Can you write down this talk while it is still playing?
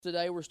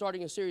Today we're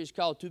starting a series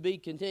called To Be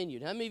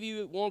Continued. How many of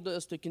you want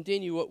us to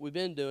continue what we've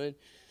been doing?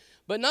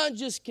 But not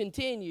just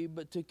continue,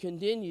 but to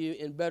continue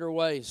in better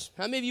ways.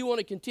 How many of you want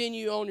to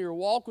continue on your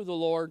walk with the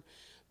Lord,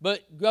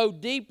 but go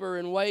deeper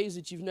in ways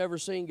that you've never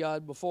seen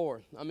God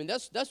before? I mean,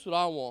 that's what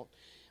I want.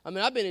 I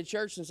mean, I've been in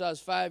church since I was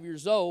 5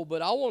 years old,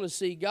 but I want to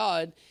see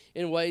God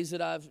in ways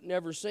that I've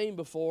never seen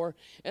before.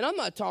 And I'm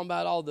not talking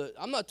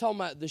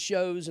about the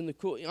shows and the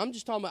cool. I'm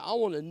just talking about I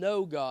want to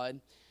know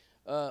God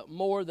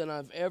more than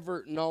I've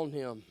ever known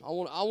Him. I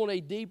want a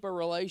deeper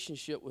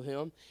relationship with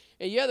Him.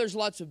 And yeah, there's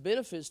lots of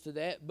benefits to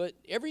that, but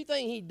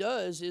everything He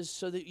does is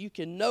so that you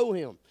can know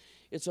Him.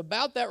 It's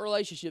about that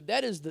relationship.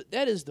 That is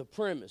the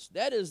premise.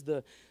 That is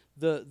the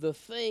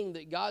thing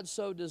that God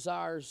so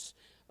desires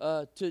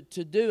to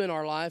do in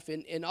our life.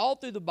 And all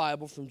through the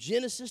Bible, from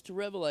Genesis to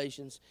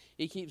Revelations,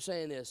 He keeps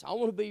saying this: I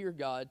want to be your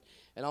God,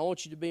 and I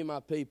want you to be my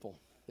people.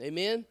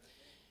 Amen?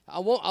 I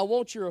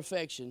want your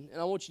affection,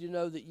 and I want you to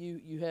know that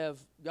you have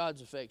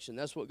God's affection.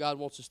 That's what God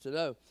wants us to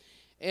know.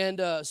 And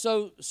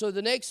so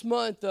the next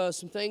month,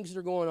 some things that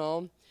are going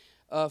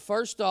on.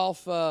 First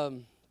off,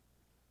 we're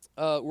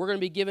going to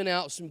be giving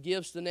out some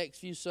gifts the next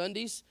few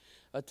Sundays.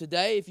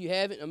 Today, if you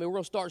haven't, we're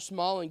going to start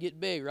small and get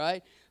big,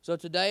 right? So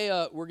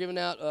today, we're giving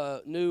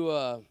out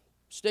new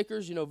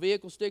stickers,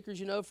 vehicle stickers,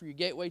 for your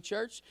Gateway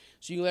Church.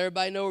 So you can let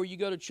everybody know where you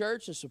go to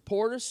church and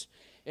support us.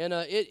 And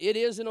it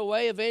is, in a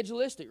way,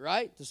 evangelistic,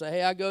 right? To say,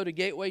 hey, I go to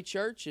Gateway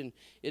Church, and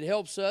it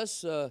helps us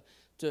to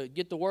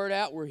get the word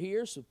out we're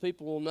here so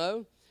people will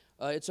know.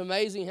 It's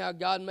amazing how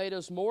God made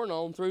us more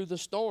known through the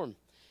storm.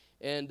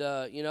 And,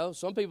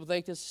 some people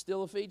think this is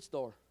still a feed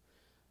store.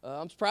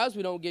 I'm surprised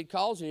we don't get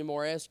calls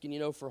anymore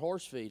asking, for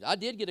horse feed. I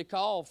did get a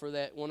call for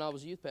that when I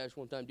was a youth pastor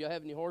one time. Do y'all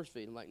have any horse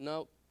feed? I'm like,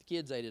 no, the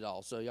kids ate it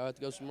all, so y'all have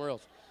to go somewhere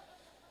else.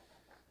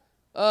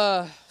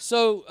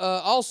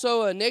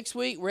 Also, next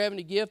week we're having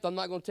a gift. I'm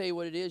not going to tell you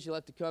what it is. You'll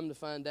have to come to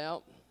find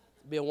out.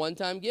 It'll be a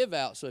one-time give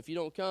out. So if you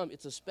don't come,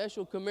 it's a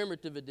special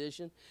commemorative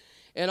edition.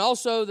 And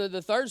also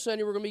the third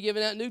Sunday we're going to be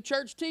giving out new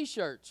church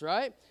T-shirts,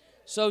 right?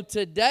 So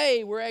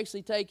today we're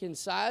actually taking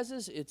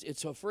sizes.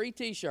 It's a free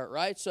T-shirt,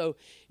 right? So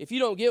if you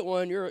don't get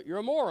one, you're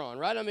a moron,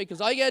 right? Because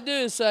all you got to do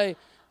is say,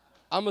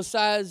 I'm a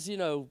size,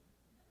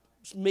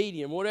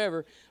 medium,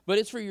 whatever. But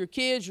it's for your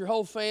kids, your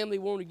whole family.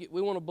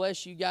 We want to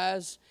bless you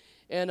guys.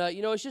 And,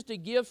 it's just a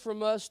gift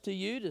from us to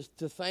you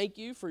to thank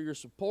you for your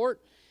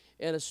support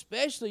and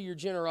especially your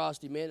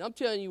generosity, man. I'm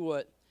telling you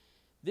what,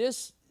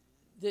 if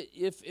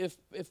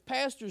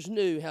pastors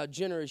knew how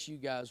generous you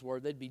guys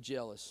were, they'd be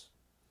jealous.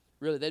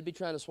 Really, they'd be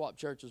trying to swap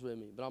churches with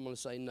me, but I'm going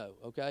to say no,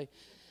 okay?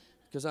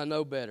 Because I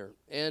know better.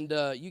 And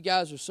you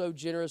guys are so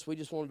generous. We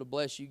just wanted to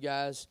bless you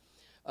guys.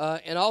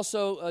 And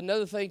also,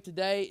 another thing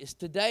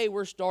today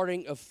we're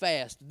starting a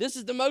fast. This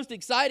is the most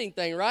exciting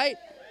thing, right?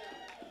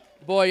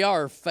 Boy, y'all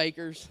are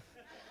fakers.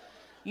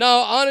 No,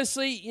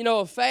 honestly,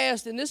 a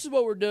fast, and this is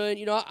what we're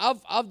doing.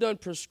 I've done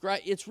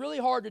prescribed. It's really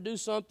hard to do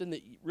something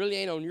that really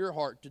ain't on your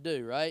heart to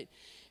do, right?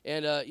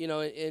 And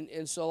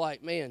and so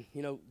like, man,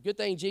 good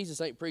thing Jesus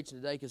ain't preaching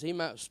today because he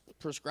might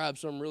prescribe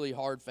some really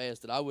hard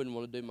fast that I wouldn't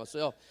want to do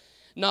myself.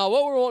 Now,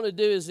 what we're wanting to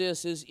do is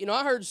this: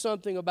 I heard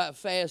something about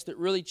fast that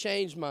really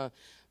changed my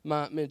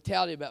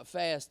mentality about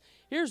fast.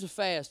 Here's a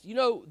fast.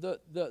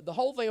 The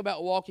whole thing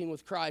about walking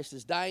with Christ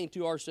is dying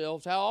to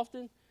ourselves. How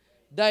often?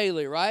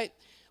 Daily, right?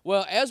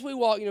 Well, as we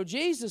walk,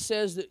 Jesus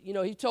says that,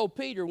 he told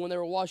Peter when they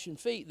were washing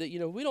feet that,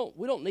 we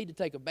don't need to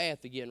take a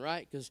bath again,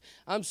 right? Because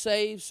I'm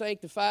saved,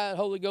 sanctified,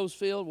 Holy Ghost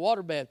filled,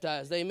 water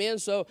baptized, amen?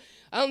 So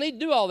I don't need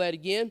to do all that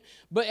again.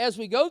 But as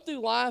we go through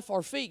life,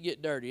 our feet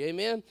get dirty,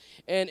 amen?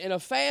 And a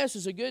fast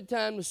is a good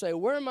time to say,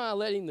 where am I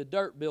letting the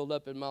dirt build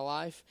up in my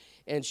life?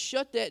 And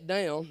shut that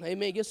down,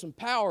 amen, get some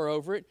power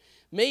over it.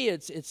 Me,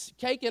 it's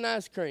cake and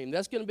ice cream.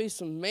 That's going to be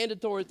some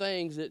mandatory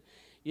things that,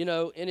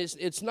 and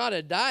it's not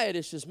a diet.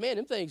 It's just, man,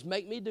 them things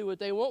make me do what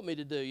they want me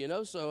to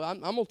do, So I'm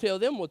going to tell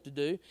them what to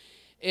do.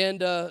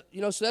 And, so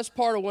that's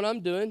part of what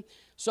I'm doing.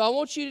 So I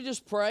want you to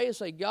just pray and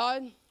say,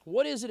 God,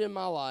 what is it in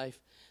my life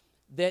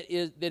that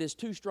is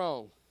too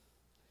strong,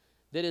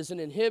 that is an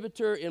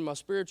inhibitor in my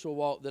spiritual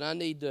walk that I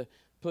need to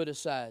put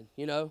aside,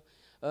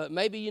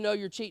 Maybe,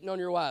 you're cheating on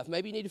your wife.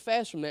 Maybe you need to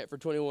fast from that for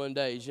 21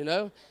 days,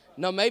 No,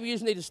 maybe you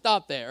just need to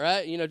stop that,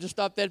 right? Just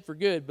stop that for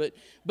good.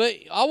 But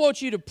I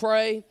want you to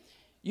pray.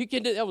 You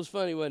can do, that was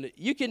funny, wasn't it?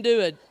 You can do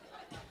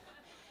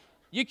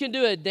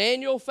a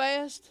Daniel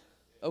fast,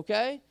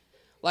 okay?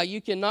 Like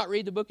you cannot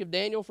read the book of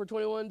Daniel for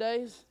 21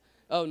 days.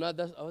 Oh, no,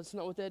 that's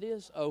not what that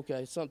is?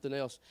 Okay, something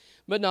else.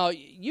 But no,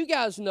 you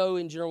guys know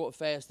in general what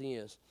fasting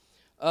is.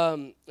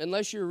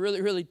 Unless you're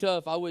really, really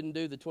tough, I wouldn't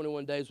do the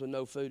 21 days with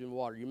no food and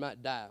water. You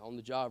might die on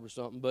the job or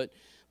something. But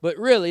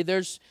really,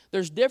 there's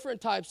different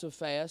types of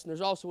fast, and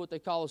there's also what they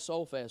call a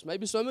soul fast.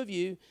 Maybe some of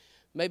you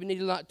maybe need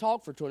to not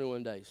talk for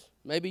 21 days.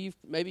 Maybe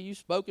you've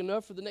spoken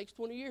enough for the next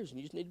 20 years and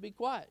you just need to be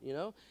quiet,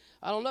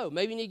 I don't know.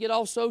 Maybe you need to get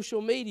off social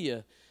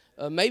media.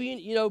 But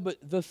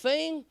the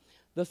thing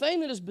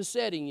that is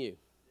besetting you,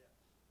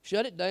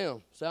 shut it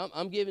down. So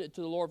I'm giving it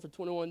to the Lord for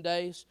 21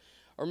 days.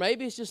 Or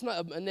maybe it's just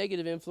not a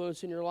negative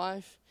influence in your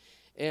life.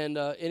 And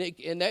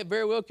that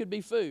very well could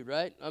be food,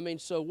 right? I mean,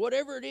 so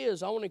whatever it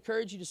is, I want to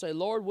encourage you to say,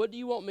 Lord, what do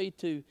you want me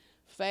to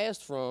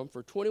fast from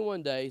for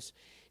 21 days?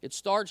 It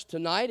starts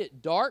tonight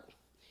at dark,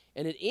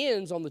 and it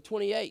ends on the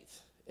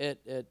 28th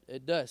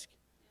at dusk.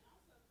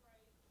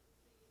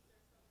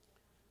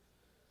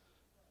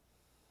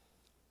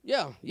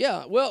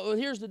 Yeah. Well,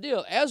 here's the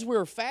deal. As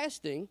we're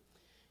fasting,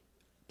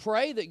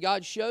 pray that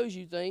God shows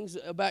you things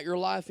about your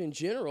life in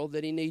general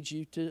that He needs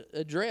you to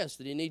address,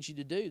 that He needs you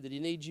to do, that He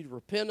needs you to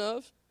repent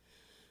of,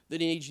 that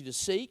He needs you to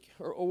seek,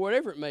 or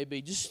whatever it may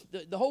be. Just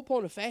the whole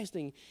point of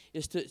fasting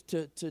is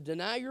to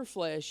deny your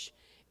flesh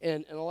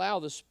and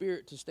allow the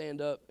Spirit to stand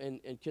up and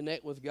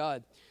connect with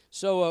God.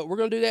 So we're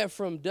going to do that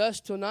from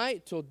dusk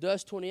tonight till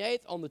dusk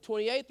 28th. On the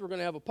 28th, we're going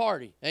to have a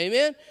party.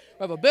 Amen?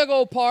 We have a big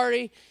old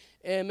party.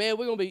 And, man,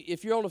 we're going to be,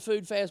 if you're on a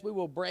food fast, we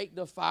will break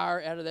the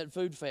fire out of that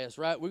food fast,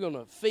 right? We're going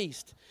to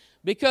feast.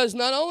 Because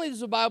not only does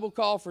the Bible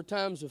call for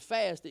times of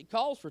fast, it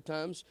calls for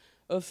times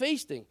of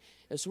feasting.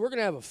 And so we're going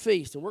to have a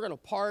feast, and we're going to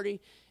party,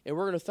 and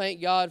we're going to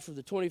thank God for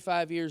the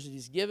 25 years that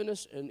He's given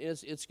us. And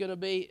it's going to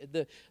be,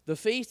 the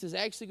feast is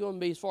actually going to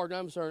be, as far as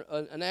I'm concerned,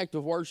 an act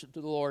of worship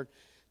to the Lord.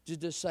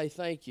 Just say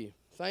thank you.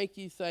 Thank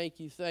you, thank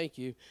you, thank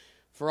you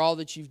for all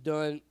that you've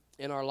done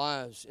in our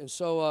lives. And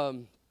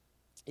so,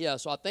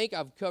 so I think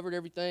I've covered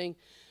everything.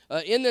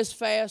 In this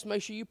fast,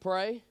 make sure you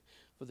pray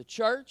for the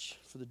church,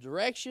 for the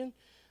direction,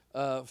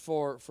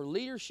 for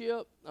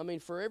leadership. I mean,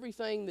 for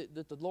everything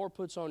that the Lord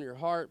puts on your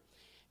heart.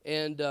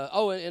 And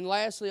and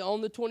lastly,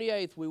 on the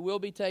 28th, we will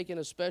be taking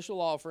a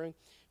special offering.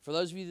 For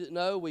those of you that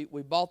know, we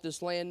bought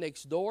this land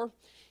next door,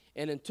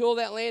 and until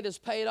that land is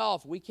paid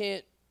off,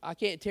 I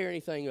can't tear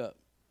anything up.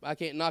 I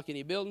can't knock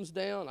any buildings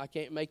down. I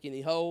can't make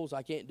any holes.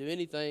 I can't do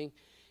anything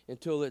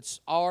until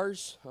it's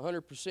ours,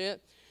 100%.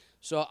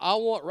 So I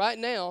want, right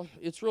now,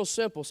 it's real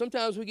simple.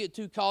 Sometimes we get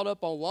too caught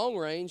up on long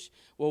range.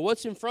 Well,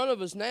 what's in front of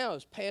us now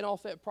is paying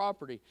off that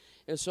property.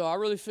 And so I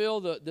really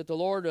feel that the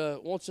Lord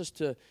wants us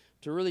to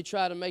really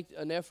try to make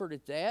an effort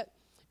at that.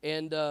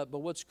 And but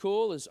what's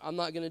cool is I'm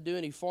not going to do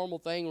any formal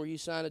thing where you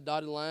sign a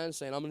dotted line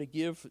saying I'm going to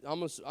give.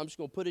 I'm just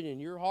going to put it in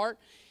your heart,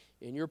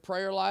 in your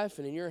prayer life,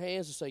 and in your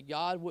hands and say,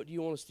 God, what do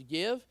you want us to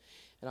give?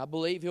 And I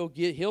believe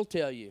He'll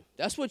tell you.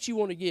 That's what you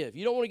want to give.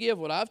 You don't want to give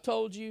what I've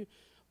told you,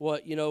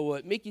 what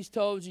Mickey's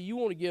told you. You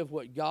want to give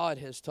what God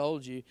has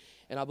told you.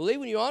 And I believe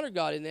when you honor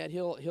God in that,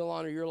 He'll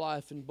honor your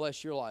life and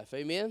bless your life.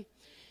 Amen.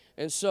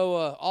 And so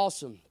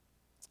awesome.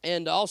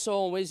 And also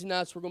on Wednesday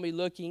nights, we're going to be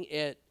looking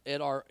at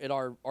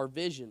our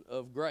vision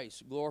of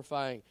grace,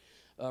 glorifying,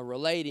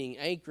 relating,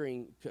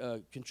 anchoring,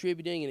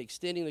 contributing, and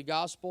extending the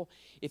gospel.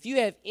 If you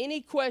have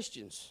any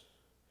questions,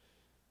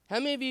 how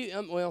many of you,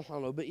 I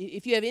don't know, but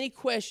if you have any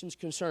questions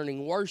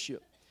concerning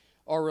worship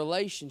or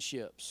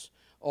relationships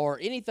or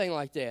anything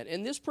like that,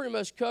 and this pretty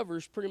much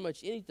covers pretty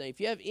much anything. If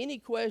you have any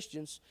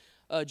questions,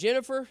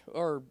 Jennifer,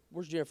 or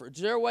where's Jennifer? Is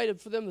there a way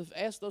for them to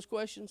ask those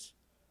questions?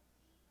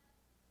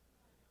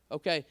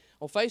 Okay,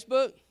 on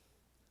Facebook?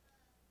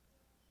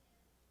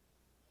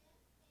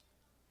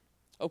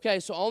 Okay,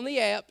 so on the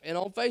app and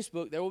on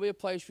Facebook, there will be a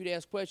place for you to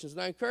ask questions.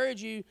 And I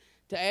encourage you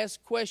to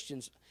ask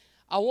questions.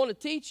 I want to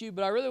teach you,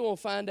 but I really want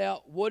to find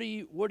out what are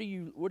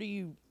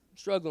you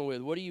struggling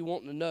with? What are you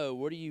wanting to know?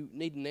 What are you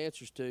needing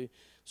answers to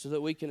so that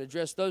we can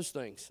address those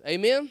things?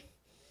 Amen?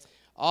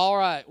 All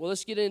right, well,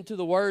 let's get into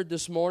the Word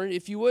this morning.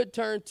 If you would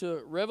turn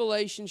to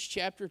Revelations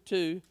chapter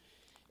 2.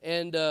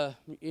 And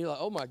you're like,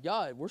 oh, my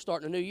God, we're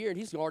starting a new year, and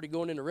he's already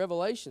going into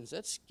Revelations.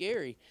 That's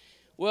scary.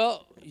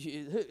 Well,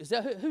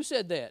 who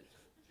said that?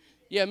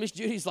 Yeah, Miss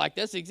Judy's like,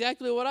 that's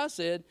exactly what I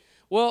said.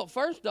 Well,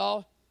 first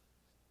off,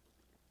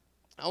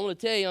 I want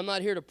to tell you, I'm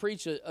not here to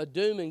preach a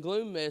doom and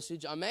gloom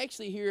message. I'm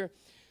actually here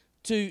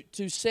to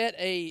set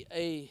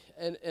to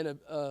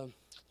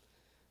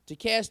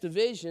cast a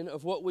vision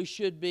of what we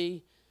should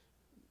be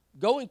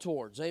going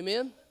towards.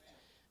 Amen?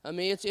 I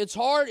mean, it's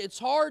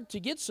hard to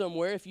get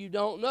somewhere if you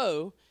don't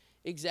know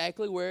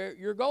exactly where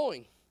you're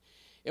going.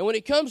 And when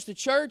it comes to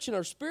church and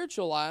our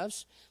spiritual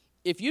lives,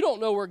 if you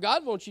don't know where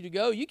God wants you to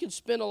go, you can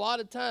spend a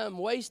lot of time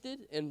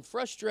wasted and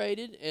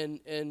frustrated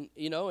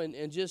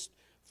and just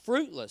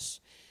fruitless.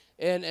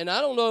 And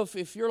I don't know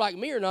if you're like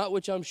me or not,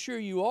 which I'm sure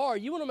you are.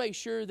 You want to make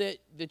sure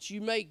that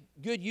you make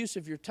good use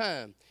of your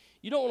time.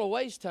 You don't want to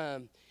waste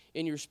time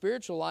in your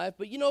spiritual life.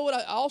 But you know what?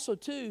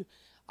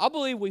 I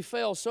believe we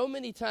fail so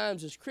many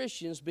times as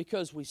Christians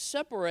because we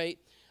separate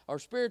our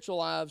spiritual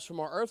lives from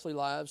our earthly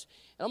lives.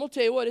 And I'm going to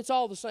tell you what, it's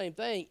all the same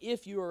thing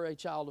if you are a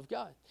child of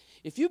God.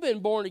 If you've been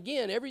born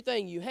again,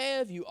 everything you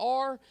have, you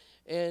are,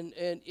 and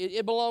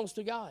it belongs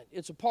to God.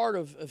 It's a part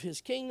of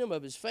His kingdom,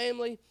 of His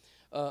family,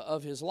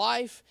 of His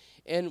life.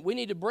 And we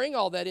need to bring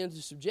all that into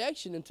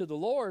subjection into the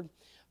Lord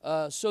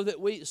so that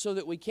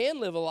we can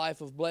live a life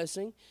of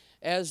blessing.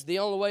 As the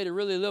only way to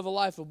really live a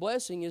life of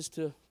blessing is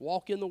to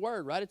walk in the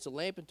Word, right? It's a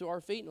lamp unto our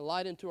feet and a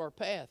light unto our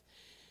path.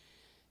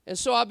 And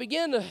so I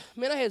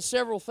I had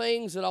several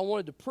things that I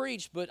wanted to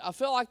preach, but I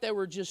felt like they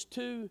were just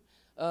too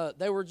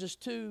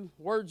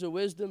words of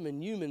wisdom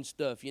and human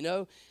stuff, you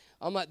know?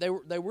 I'm like,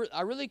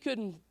 I really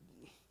couldn't,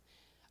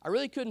 I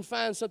really couldn't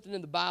find something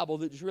in the Bible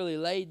that just really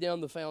laid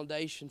down the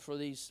foundation for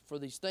these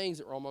things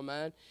that were on my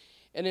mind.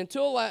 And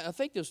until I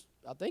think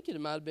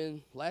it might have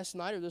been last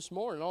night or this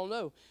morning, I don't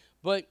know.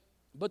 But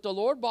the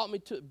Lord brought me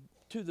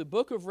to the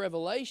book of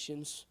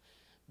Revelations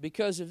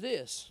because of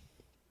this.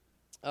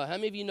 How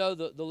many of you know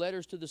the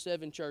letters to the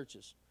 7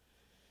 churches?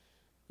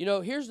 You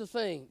know, here's the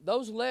thing.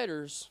 Those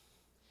letters,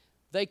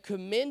 they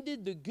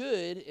commended the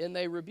good and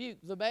they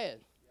rebuked the bad.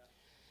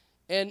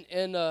 And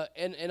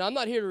I'm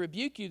not here to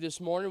rebuke you this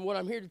morning. What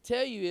I'm here to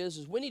tell you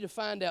is we need to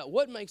find out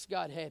what makes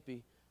God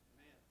happy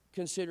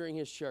considering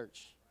His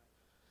church.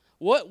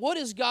 What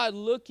is God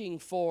looking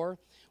for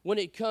when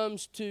it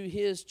comes to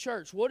His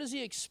church? What is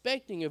He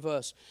expecting of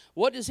us?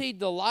 What does He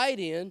delight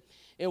in?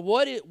 And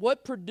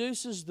what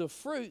produces the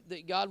fruit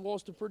that God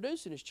wants to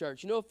produce in His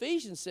church? You know,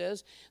 Ephesians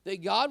says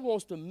that God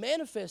wants to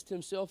manifest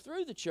Himself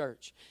through the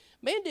church.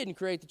 Man didn't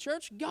create the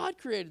church. God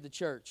created the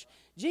church.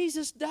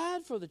 Jesus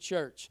died for the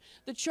church.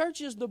 The church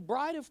is the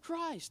bride of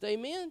Christ.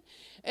 Amen?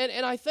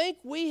 And I think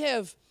we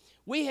have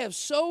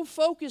so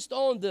focused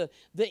on the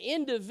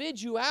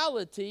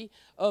individuality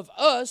of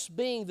us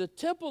being the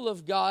temple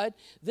of God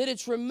that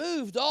it's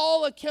removed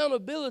all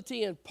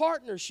accountability and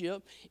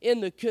partnership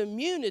in the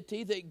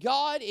community that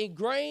God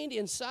ingrained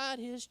inside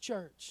His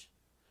church.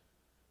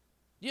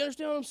 Do you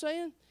understand what I'm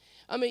saying?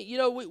 I mean, you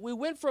know, we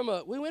went from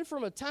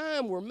a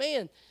time where,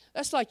 man,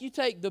 that's like you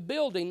take the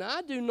building. Now,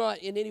 I do not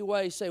in any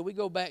way say we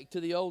go back to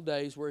the old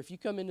days where if you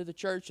come into the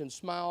church and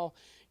smile,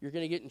 you're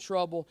going to get in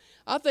trouble.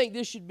 I think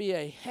this should be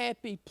a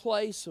happy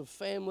place of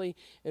family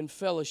and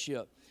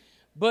fellowship.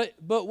 But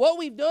what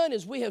we've done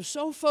is we have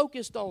so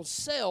focused on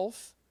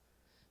self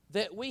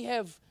that we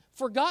have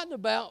forgotten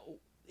about,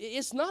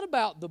 it's not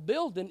about the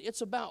building,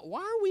 it's about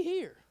why are we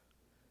here?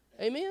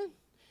 Amen?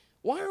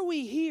 Why are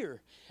we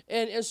here?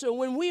 And so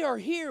when we are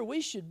here,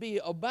 we should be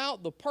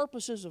about the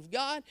purposes of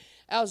God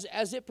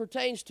as it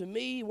pertains to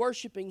me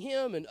worshiping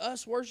Him and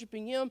us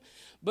worshiping Him,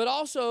 but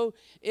also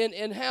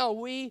in how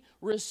we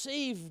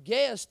receive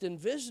guests and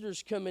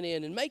visitors coming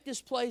in and make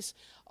this place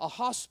a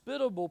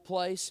hospitable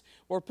place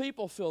where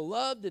people feel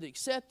loved and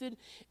accepted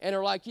and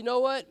are like, you know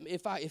what,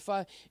 if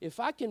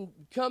I can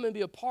come and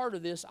be a part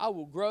of this, I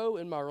will grow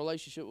in my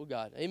relationship with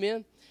God.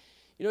 Amen?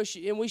 You know,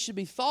 and we should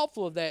be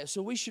thoughtful of that.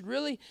 So we should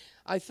really,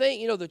 I think,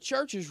 you know, the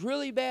church is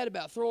really bad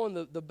about throwing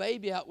the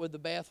baby out with the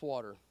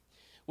bathwater.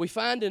 We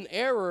find an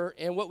error,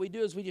 and what we do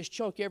is we just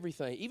chunk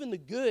everything, even the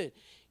good.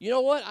 You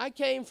know what? I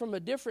came from a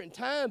different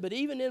time, but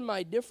even in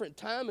my different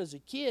time as a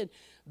kid,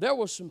 there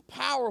were some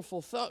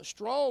powerful,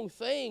 strong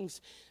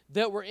things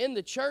that were in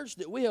the church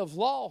that we have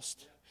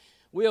lost.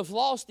 We have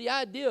lost the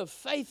idea of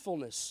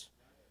faithfulness.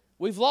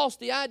 We've lost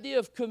the idea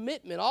of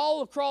commitment.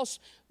 All across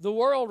the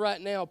world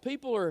right now,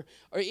 people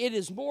it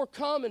is more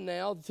common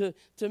now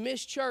to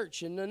miss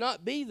church and to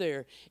not be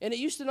there. And it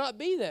used to not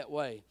be that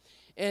way.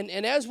 And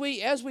as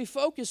we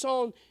focus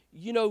on,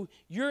 you know,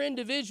 your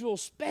individual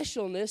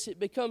specialness,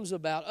 it becomes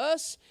about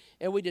us,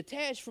 and we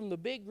detach from the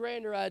big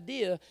grander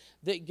idea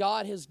that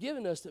God has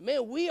given us. That,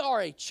 man, we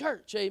are a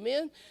church,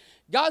 amen?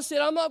 God said,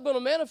 I'm not going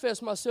to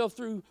manifest myself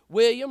through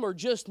William or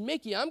just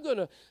Mickey. I'm going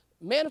to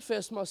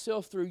manifest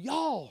myself through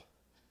y'all.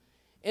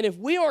 And if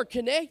we aren't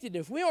connected,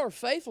 if we aren't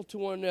faithful to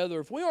one another,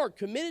 if we aren't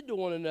committed to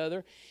one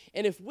another,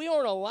 and if we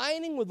aren't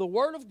aligning with the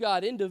Word of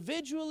God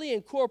individually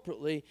and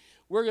corporately,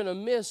 we're going to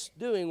miss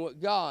doing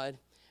what God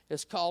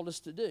has called us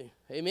to do.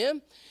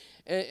 Amen?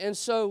 And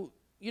so,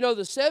 you know,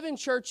 the 7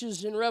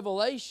 churches in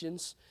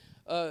Revelations,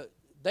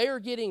 they are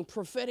getting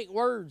prophetic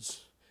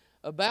words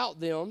about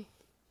them,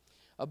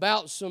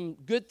 about some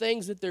good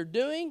things that they're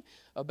doing,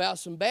 about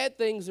some bad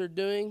things they're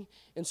doing,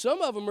 and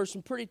some of them are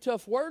some pretty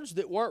tough words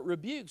that weren't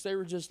rebukes. They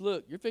were just,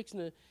 look, you're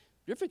fixing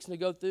to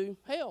go through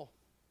hell.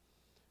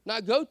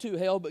 Not go to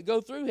hell, but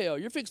go through hell.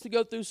 You're fixing to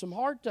go through some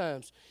hard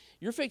times.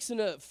 You're fixing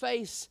to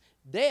face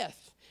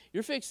death.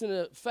 You're fixing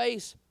to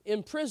face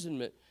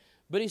imprisonment.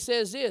 But he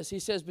says this, he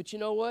says, but you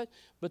know what?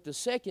 But the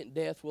second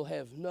death will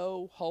have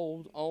no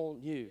hold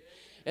on you.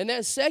 And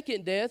that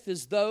second death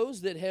is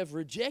those that have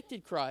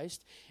rejected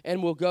Christ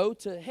and will go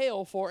to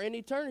hell for an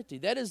eternity.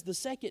 That is the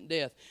second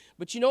death.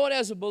 But you know what?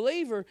 As a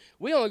believer,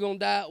 we only going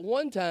to die at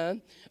one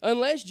time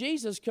unless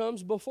Jesus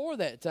comes before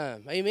that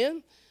time.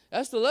 Amen?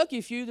 That's the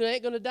lucky few that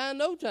ain't going to die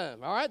no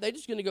time. All right? They're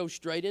just going to go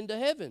straight into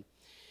heaven.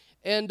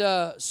 And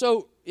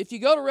so if you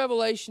go to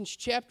Revelation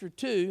chapter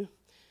 2,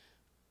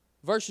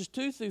 verses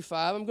 2 through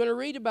 5, I'm going to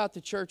read about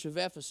the church of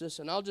Ephesus,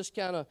 and I'll just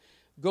kind of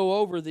go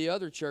over the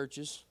other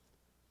churches.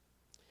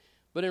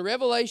 But in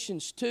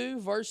Revelations 2,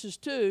 verses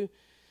 2,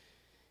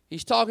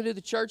 he's talking to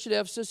the church at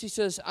Ephesus. He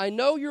says, I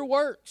know your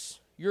works,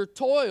 your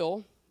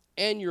toil,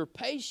 and your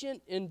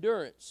patient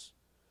endurance.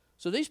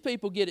 So these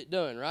people get it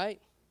done,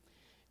 right?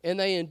 And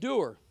they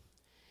endure.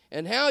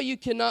 And how you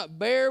cannot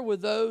bear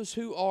with those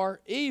who are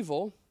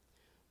evil,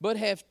 but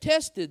have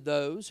tested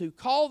those who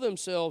call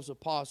themselves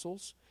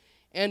apostles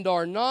and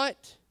are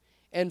not,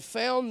 and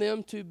found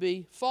them to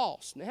be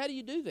false. Now, how do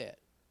you do that?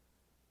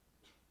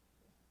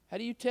 How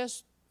do you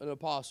test an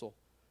apostle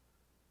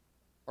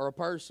or a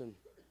person?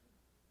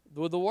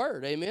 With the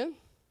Word, amen?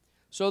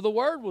 So the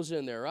Word was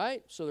in there,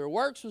 right? So their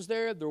works was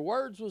there, their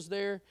words was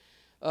there,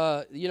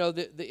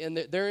 and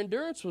their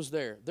endurance was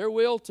there. Their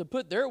will to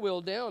put their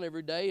will down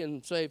every day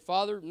and say,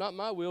 Father, not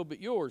my will,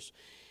 but yours.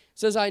 It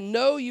says, I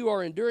know you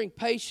are enduring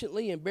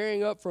patiently and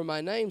bearing up for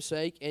my name's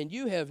sake, and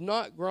you have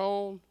not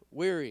grown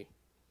weary.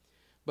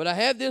 But I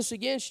have this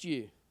against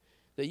you,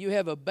 that you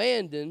have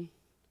abandoned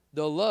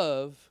the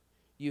love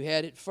you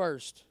had at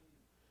first.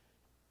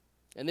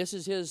 And this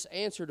is his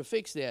answer to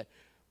fix that.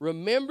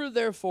 Remember,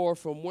 therefore,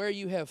 from where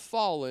you have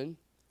fallen,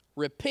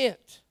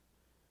 repent,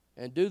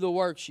 and do the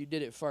works you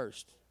did at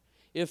first.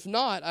 If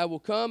not, I will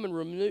come and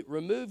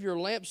remove your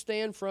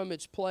lampstand from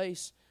its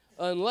place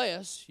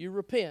unless you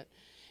repent.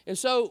 And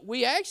so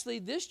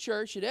this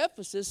church at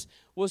Ephesus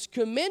was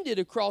commended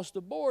across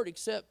the board,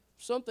 except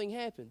something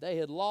happened. They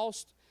had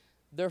lost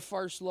their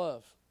first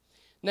love.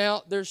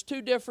 Now, there's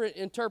two different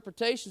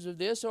interpretations of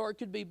this, or it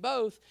could be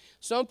both.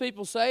 Some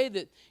people say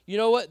that, you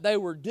know what, they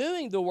were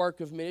doing the work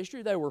of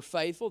ministry. They were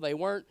faithful. They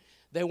weren't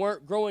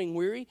growing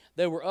weary.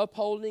 They were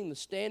upholding the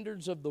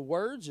standards of the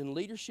words and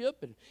leadership.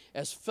 And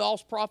as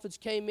false prophets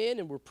came in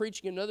and were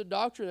preaching another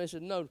doctrine, they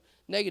said, no,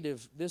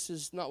 negative. This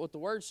is not what the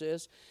word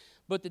says.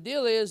 But the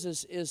deal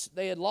is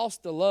they had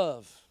lost the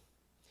love.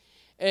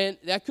 And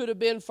that could have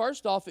been,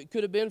 first off, it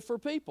could have been for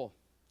people.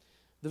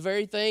 The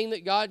very thing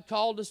that God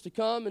called us to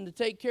come and to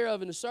take care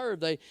of and to serve,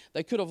 they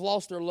could have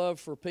lost their love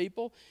for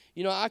people.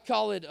 You know, I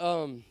call it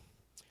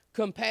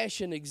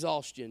compassion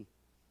exhaustion.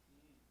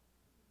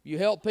 You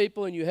help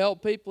people and you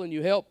help people and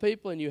you help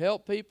people and you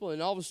help people, and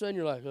all of a sudden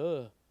you're like,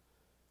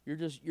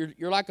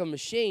 you're like a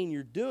machine.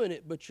 You're doing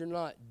it, but you're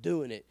not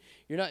doing it.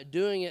 You're not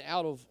doing it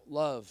out of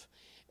love.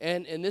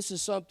 And this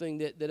is something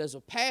that as a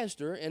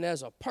pastor and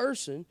as a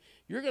person,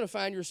 you're going to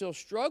find yourself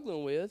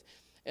struggling with.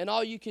 And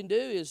all you can do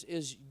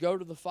is go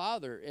to the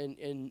Father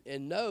and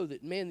know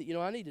that, man, you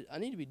know, I need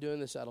to be doing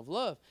this out of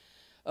love.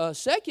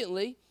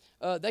 Secondly,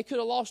 they could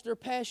have lost their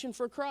passion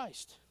for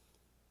Christ.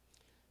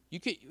 We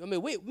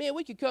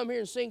could come here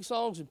and sing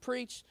songs and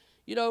preach,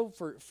 you know,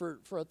 for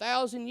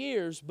 1,000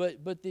 years,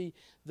 but the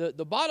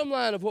bottom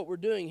line of what we're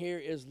doing here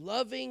is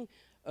loving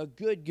a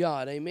good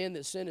God, amen,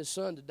 that sent his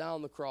Son to die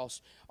on the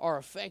cross. Our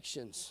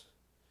affection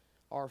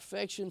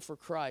for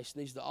Christ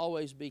needs to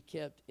always be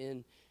kept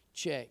in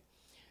check.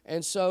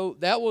 And so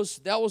that was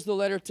the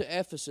letter to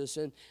Ephesus.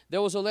 And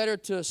there was a letter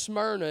to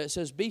Smyrna. It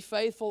says, be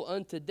faithful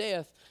unto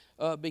death,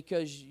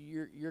 because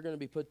you're going to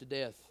be put to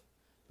death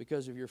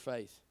because of your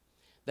faith.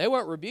 They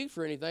weren't rebuked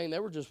for anything. They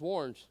were just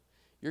warned.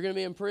 You're going to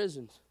be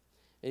imprisoned.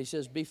 And he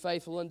says, be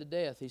faithful unto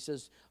death. He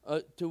says,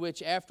 to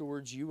which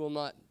afterwards you will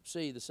not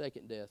see the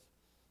second death.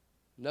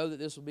 Know that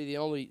this will be the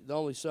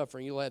only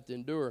suffering you'll have to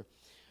endure.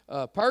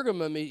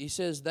 Pergamum, he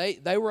says,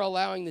 they were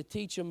allowing the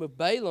teaching of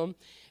Balaam,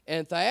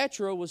 and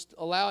Thyatira was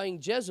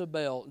allowing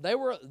Jezebel.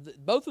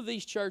 Both of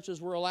these churches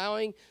were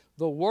allowing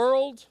the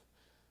world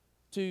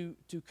to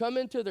come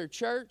into their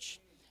church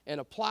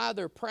and apply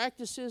their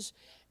practices,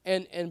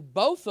 and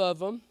both of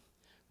them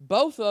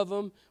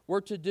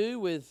were to do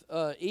with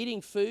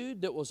eating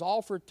food that was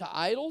offered to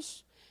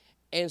idols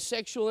and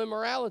sexual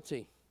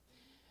immorality.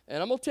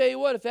 And I'm going to tell you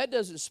what, if that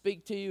doesn't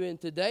speak to you in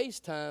today's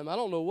time, I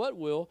don't know what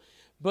will.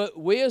 But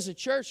we as a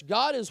church,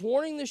 God is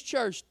warning this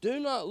church, do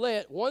not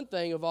let, one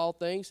thing of all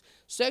things,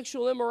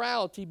 sexual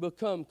immorality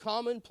become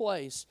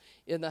commonplace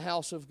in the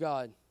house of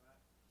God.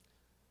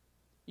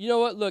 You know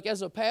what? Look,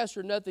 as a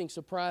pastor, nothing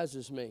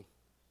surprises me.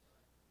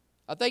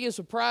 I think it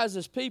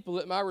surprises people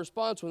at my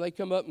response when they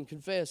come up and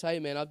confess, hey,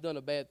 man, I've done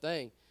a bad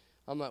thing.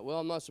 I'm like, well,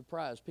 I'm not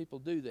surprised. People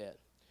do that.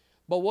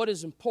 But what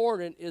is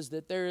important is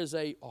that there is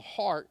a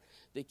heart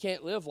that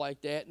can't live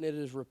like that, and it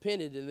is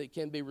repented and it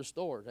can be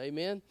restored.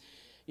 Amen?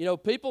 You know,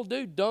 people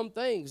do dumb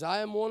things. I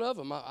am one of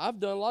them. I've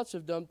done lots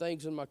of dumb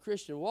things in my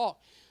Christian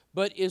walk.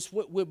 But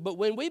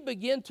when we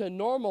begin to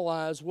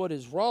normalize what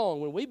is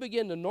wrong, when we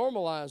begin to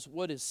normalize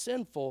what is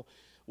sinful,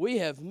 we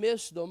have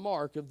missed the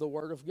mark of the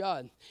Word of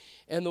God.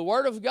 And the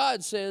Word of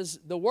God says,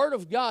 the Word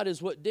of God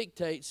is what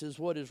dictates is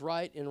what is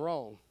right and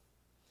wrong.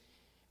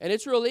 And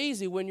it's real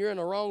easy when you're in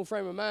a wrong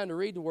frame of mind to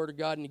read the Word of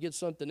God and you get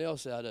something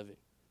else out of it.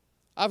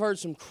 I've heard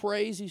some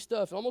crazy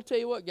stuff. And I'm going to tell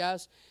you what,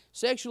 guys,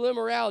 sexual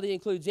immorality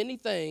includes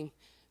anything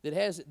that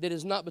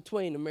is not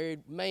between a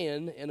married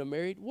man and a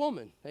married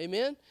woman.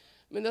 Amen?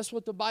 I mean, that's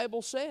what the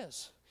Bible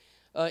says.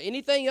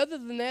 Anything other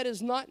than that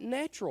is not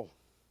natural.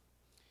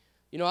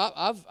 You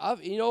know,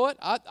 you know what?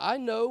 I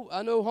know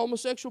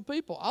homosexual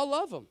people. I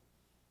love them.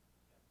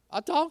 I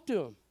talk to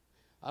them.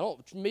 I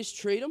don't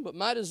mistreat them, but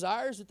my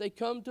desire is that they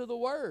come to the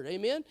Word.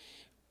 Amen?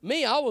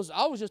 Me, I was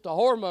just a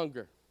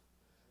whoremonger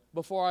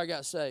before I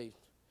got saved.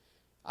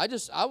 I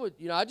just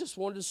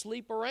wanted to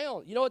sleep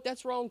around. You know what?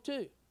 That's wrong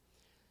too.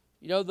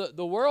 You know,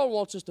 the world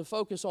wants us to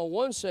focus on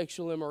one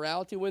sexual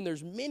immorality when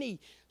there's many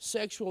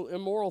sexual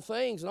immoral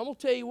things. And I'm going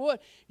to tell you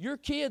what, your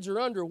kids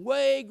are under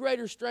way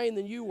greater strain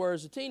than you were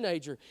as a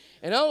teenager.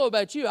 And I don't know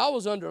about you, I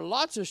was under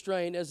lots of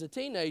strain as a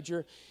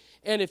teenager.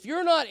 And if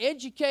you're not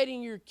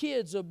educating your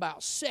kids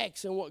about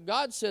sex and what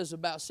God says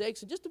about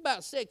sex, and just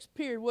about sex,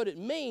 period, what it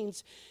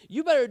means,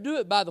 you better do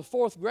it by the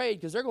 4th grade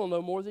because they're going to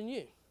know more than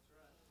you.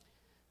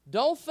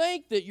 Don't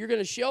think that you're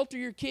going to shelter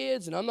your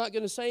kids and I'm not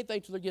going to say anything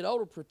until they get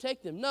older,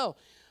 protect them. No.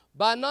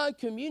 By not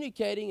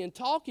communicating and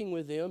talking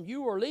with them,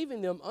 you are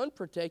leaving them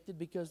unprotected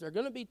because they're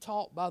going to be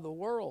taught by the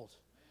world.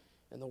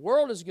 And the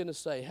world is going to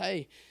say,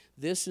 hey,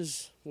 this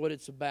is what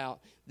it's about.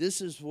 This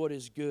is what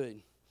is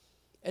good.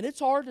 And it's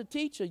hard to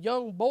teach a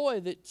young boy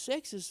that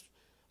sex is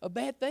a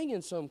bad thing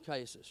in some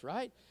cases,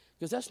 right?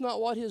 Because that's not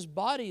what his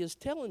body is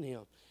telling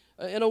him.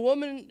 And a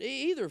woman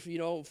either,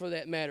 for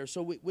that matter.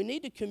 So we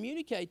need to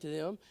communicate to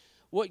them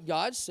what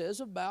God says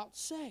about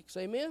sex.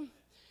 Amen?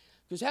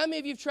 Because how many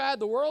of you have tried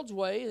the world's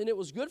way and it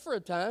was good for a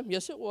time?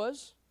 Yes, it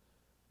was.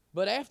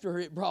 But after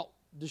it brought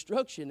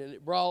destruction and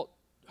it brought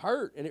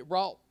hurt and it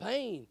brought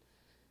pain.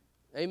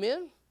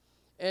 Amen?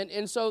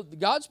 And so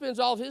God spends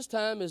all of his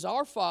time as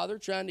our Father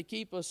trying to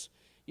keep us,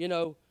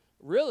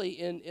 really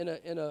in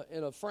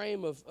a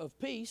frame of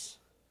peace,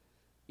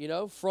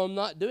 from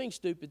not doing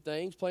stupid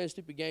things, playing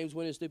stupid games,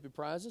 winning stupid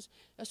prizes.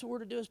 That's what we're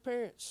to do as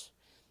parents.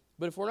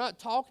 But if we're not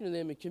talking to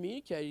them and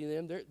communicating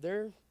to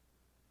them,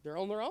 they're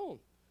on their own.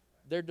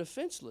 They're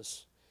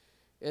defenseless,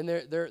 and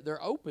they're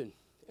open.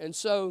 And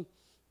so,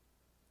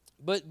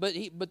 but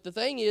the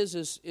thing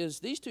is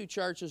these two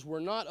churches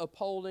were not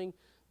upholding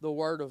the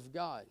Word of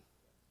God.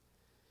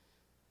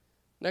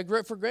 Now,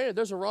 for granted,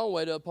 there's a wrong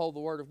way to uphold the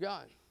Word of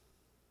God,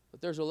 but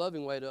there's a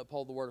loving way to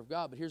uphold the Word of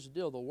God. But here's the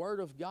deal: the Word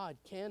of God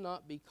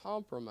cannot be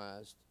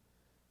compromised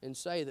and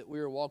say that we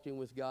are walking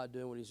with God,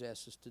 doing what He's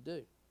asked us to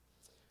do.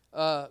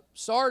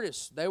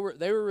 Sardis, they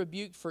were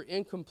rebuked for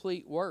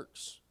incomplete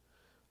works.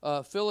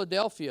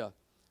 Philadelphia,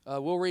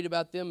 we'll read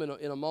about them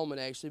in a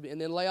moment actually,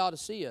 and then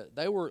Laodicea,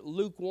 they were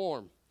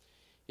lukewarm.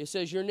 It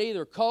says you're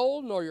neither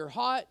cold nor you're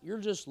hot, you're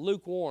just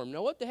lukewarm.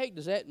 Now what the heck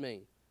does that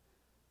mean?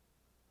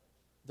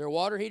 Their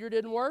water heater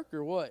didn't work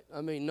or what?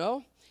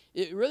 No.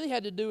 It really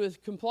had to do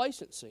with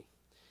complacency.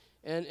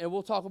 And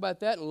we'll talk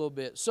about that in a little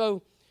bit.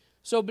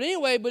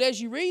 But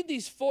as you read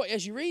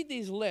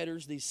these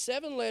letters, these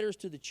 7 letters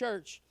to the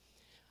church,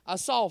 I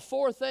saw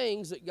 4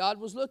 things that God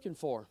was looking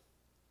for.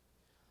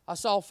 I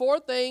saw 4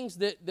 things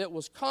that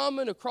was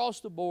common across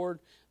the board,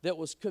 that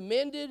was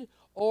commended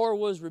or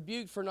was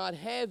rebuked for not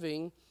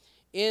having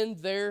in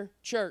their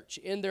church,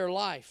 in their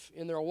life,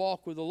 in their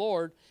walk with the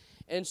Lord.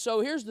 And so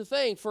here's the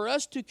thing: for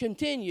us to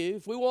continue,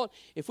 if we want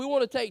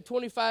to take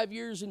 25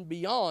 years and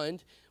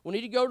beyond, we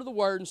need to go to the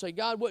Word and say,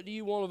 God, what do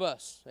you want of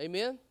us?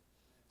 Amen?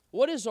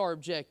 What is our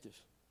objective?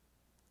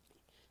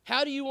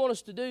 How do you want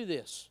us to do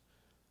this?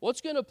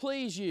 What's going to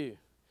please you?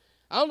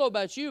 I don't know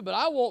about you, but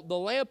I want the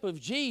lamp of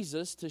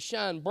Jesus to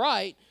shine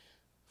bright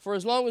for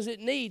as long as it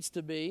needs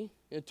to be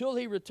until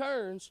He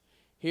returns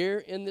here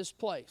in this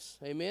place.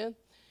 Amen?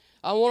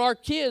 I want our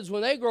kids,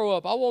 when they grow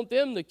up, I want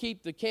them to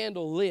keep the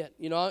candle lit.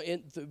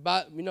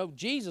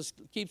 Jesus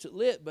keeps it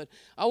lit, but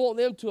I want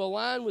them to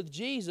align with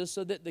Jesus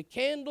so that the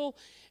candle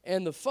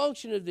and the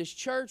function of this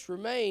church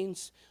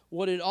remains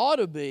what it ought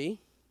to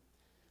be,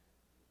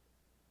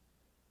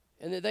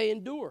 and that they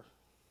endure,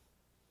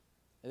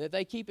 and that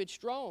they keep it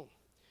strong.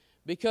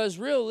 Because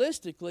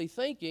realistically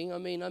thinking,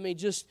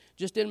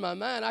 just in my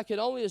mind, I could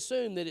only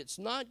assume that it's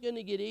not going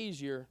to get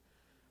easier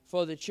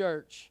for the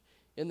church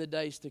in the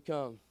days to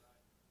come.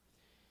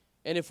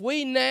 And if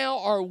we now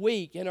are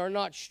weak and are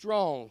not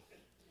strong,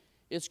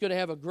 it's going to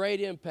have a great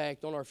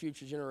impact on our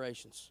future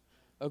generations.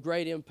 A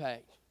great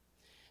impact.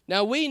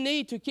 Now, we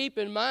need to keep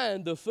in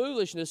mind the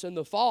foolishness and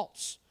the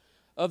faults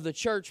of the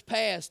church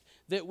past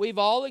that we've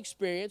all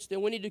experienced,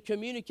 and we need to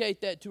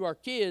communicate that to our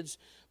kids,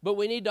 but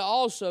we need to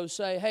also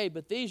say, hey,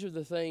 but these are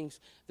the things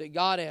that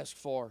God asked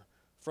for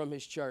from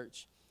His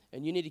church,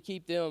 and you need to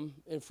keep them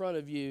in front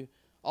of you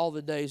all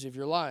the days of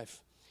your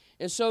life.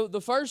 And so the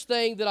first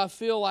thing that I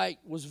feel like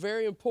was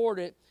very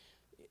important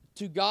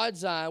to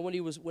God's eye when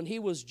he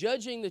was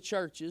judging the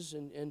churches,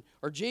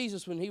 or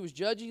Jesus when He was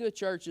judging the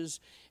churches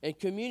and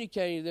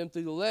communicating to them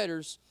through the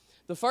letters,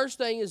 the first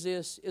thing is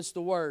this: it's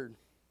the Word.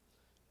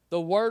 The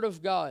Word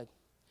of God.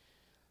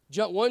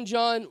 1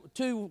 John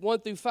 2, 1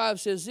 through 5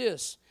 says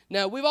this.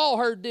 Now, we've all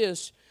heard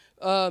this.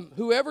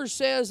 Whoever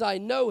says, I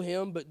know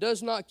Him, but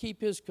does not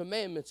keep His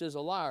commandments is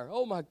a liar.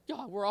 Oh my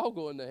God, we're all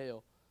going to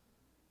hell.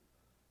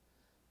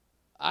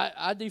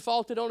 I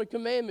defaulted on a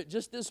commandment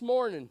just this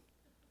morning.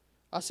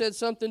 I said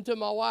something to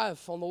my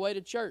wife on the way to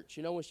church,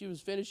 when she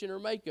was finishing her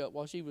makeup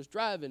while she was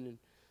driving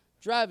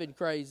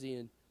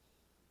crazy.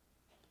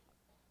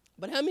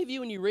 But how many of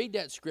you, when you read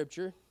that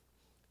scripture,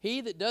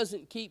 he that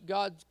doesn't keep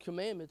God's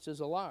commandments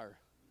is a liar?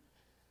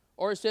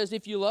 Or it says,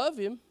 if you love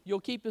Him, you'll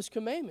keep His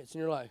commandments.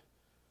 And you're like,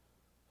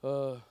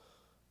 well,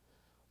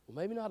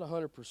 maybe not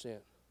 100%.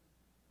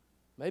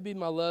 Maybe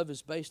my love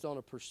is based on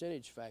a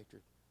percentage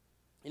factor.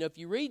 If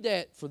you read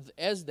that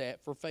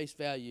for face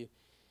value,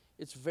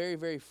 it's very,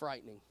 very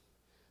frightening.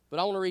 But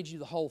I want to read you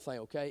the whole thing,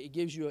 okay? It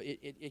gives you,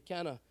 it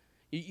kind of,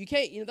 you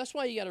can't, that's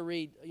why you got to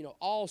read,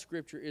 all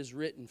Scripture is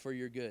written for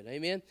your good.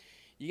 Amen?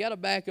 You got to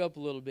back up a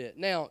little bit.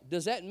 Now,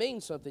 does that mean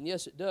something?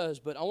 Yes, it does.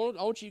 But I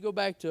want you to go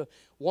back to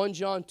 1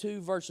 John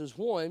 2, verses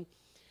 1. It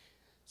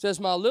says,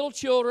 my little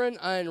children,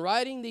 I am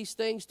writing these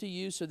things to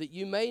you so that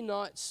you may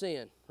not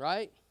sin,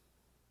 right?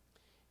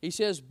 He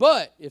says,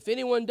 but if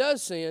anyone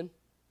does sin,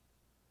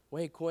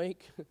 wink,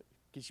 wink,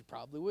 because you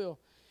probably will.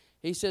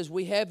 He says,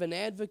 we have an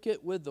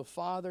advocate with the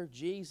Father,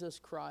 Jesus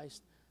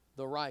Christ,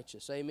 the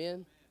righteous.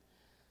 Amen?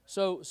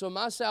 So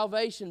my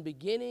salvation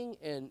beginning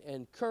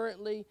and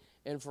currently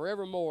and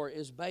forevermore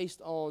is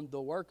based on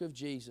the work of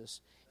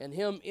Jesus and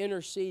Him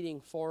interceding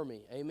for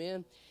me.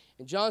 Amen?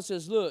 And John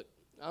says, look,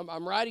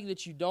 I'm writing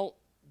that you don't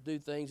do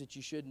things that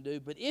you shouldn't do,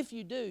 but if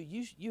you do,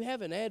 you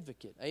have an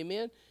advocate.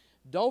 Amen?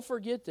 Don't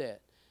forget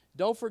that.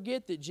 Don't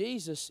forget that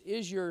Jesus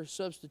is your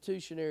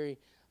substitutionary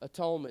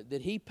atonement,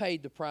 that He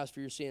paid the price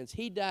for your sins.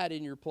 He died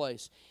in your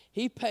place.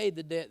 He paid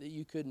the debt that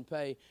you couldn't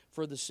pay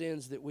for the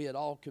sins that we had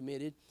all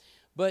committed.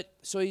 But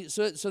so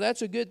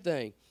that's a good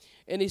thing.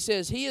 And he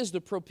says He is the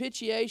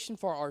propitiation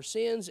for our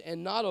sins,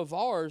 and not of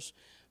ours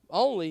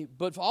only,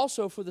 but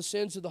also for the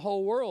sins of the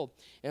whole world.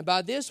 And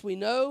by this we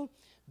know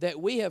that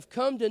we have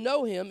come to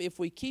know Him if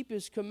we keep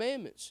His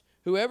commandments.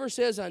 Whoever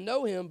says, I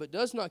know Him, but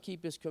does not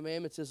keep His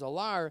commandments is a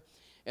liar,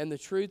 and the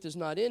truth is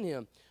not in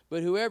him.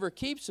 But whoever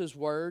keeps His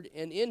word,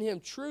 and in Him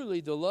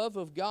truly the love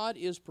of God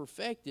is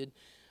perfected,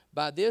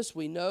 by this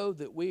we know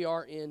that we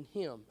are in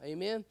Him.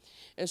 Amen?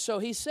 And so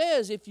he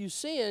says if you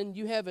sin,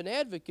 you have an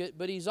advocate,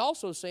 but he's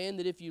also saying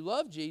that if you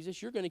love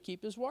Jesus, you're going to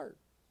keep His word.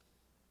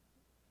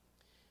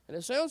 And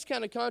it sounds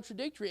kind of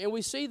contradictory. And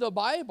we see the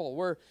Bible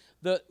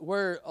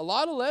where a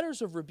lot of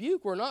letters of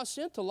rebuke were not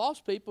sent to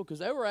lost people because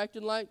they were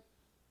acting like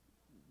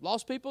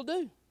lost people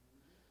do.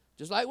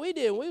 Just like we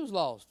did when we was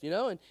lost, you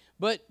know.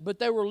 But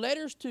they were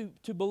letters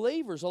to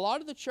believers. A lot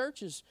of the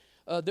churches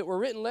that were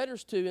written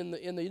letters to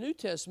in the New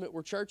Testament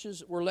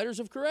were letters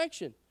of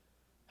correction.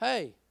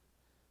 Hey,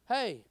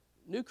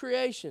 new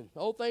creation.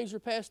 Old things are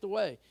passed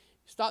away.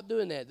 Stop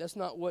doing that. That's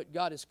not what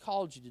God has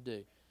called you to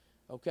do.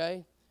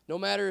 Okay? No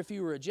matter if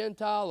you were a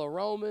Gentile, a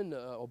Roman,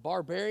 a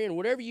barbarian,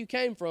 whatever you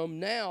came from,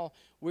 now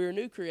we're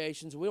new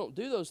creations. We don't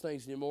do those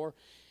things anymore.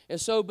 And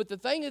so, but the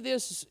thing of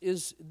this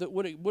is that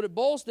what it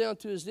boils down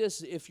to is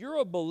this: if you're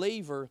a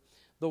believer,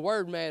 the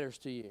Word matters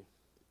to you.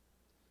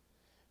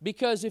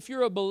 Because if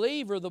you're a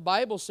believer, the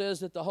Bible says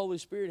that the Holy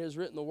Spirit has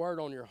written the Word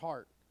on your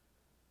heart.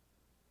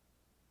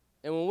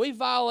 And when we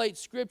violate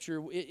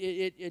Scripture,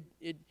 it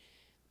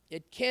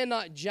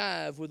cannot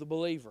jive with a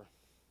believer.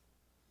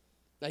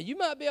 Now, you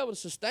might be able to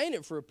sustain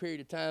it for a period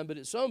of time, but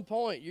at some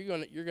point, you're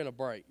gonna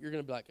break. You're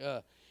going to be like,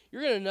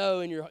 you're going to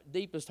know in your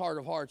deepest heart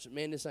of hearts that,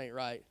 man, this ain't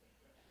right.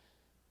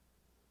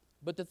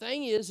 But the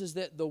thing is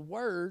that the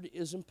Word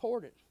is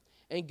important.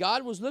 And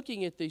God was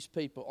looking at these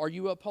people. Are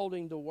you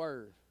upholding the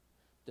Word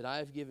that I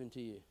have given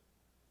to you?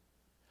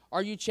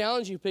 Are you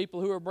challenging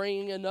people who are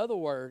bringing another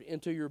word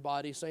into your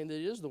body, saying that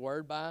it is the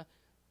Word by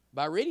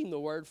reading the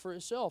Word for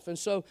itself? And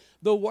so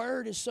the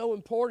Word is so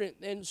important.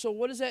 And so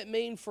what does that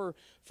mean for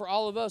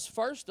all of us?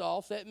 First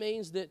off, that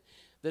means that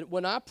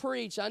when I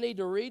preach, I need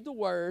to read the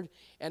Word,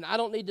 and I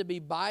don't need to be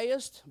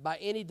biased by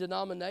any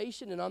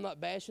denomination, and I'm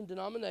not bashing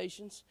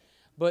denominations,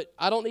 but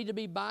I don't need to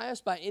be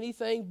biased by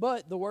anything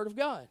but the Word of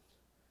God.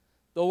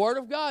 The Word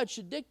of God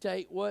should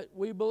dictate what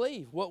we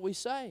believe, what we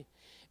say.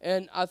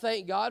 And I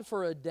thank God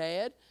for a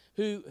dad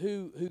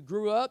who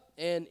grew up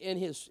and in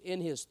his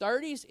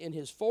 30s, in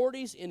his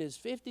 40s, in his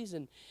 50s,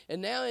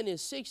 and now in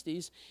his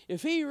 60s.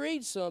 If he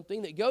reads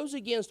something that goes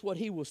against what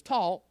he was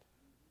taught,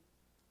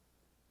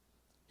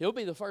 he'll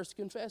be the first to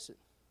confess it.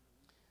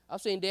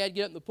 I've seen Dad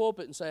get up in the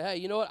pulpit and say, hey,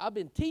 you know what, I've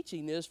been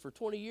teaching this for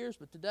 20 years,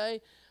 but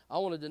today I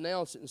want to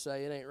denounce it and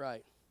say it ain't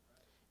right.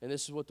 And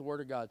this is what the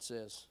Word of God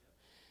says.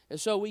 And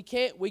so we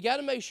got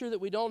to make sure that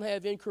we don't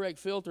have incorrect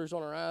filters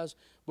on our eyes,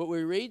 but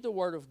we read the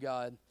Word of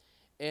God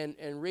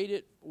and read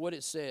it what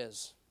it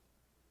says.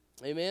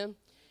 Amen?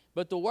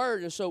 But the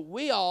Word, and so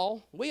we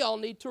all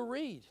need to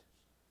read.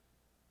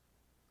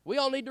 We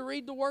all need to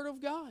read the Word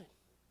of God.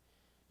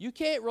 You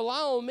can't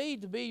rely on me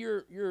to be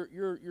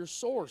your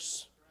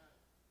source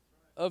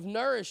of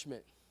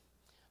nourishment.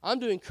 I'm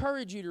to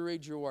encourage you to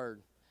read your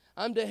Word.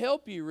 I'm to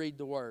help you read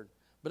the Word.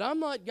 But I'm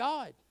not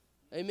God.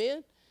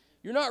 Amen?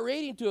 You're not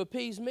reading to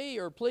appease me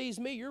or please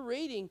me. You're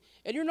reading,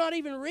 and you're not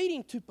even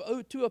reading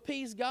to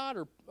appease God,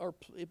 or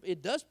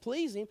it does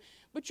please Him,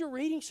 but you're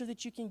reading so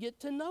that you can get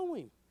to know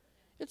Him.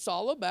 It's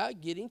all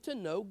about getting to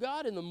know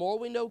God, and the more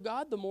we know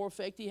God, the more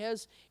effect He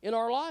has in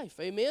our life.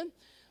 Amen?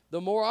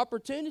 The more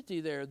opportunity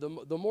there, the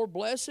more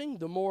blessing,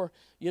 the more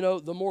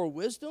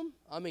wisdom.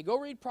 I mean, go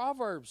read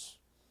Proverbs.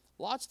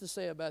 Lots to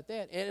say about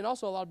that, and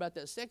also a lot about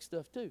that sex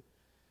stuff too.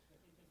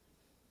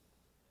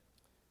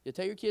 You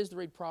tell your kids to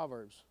read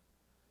Proverbs.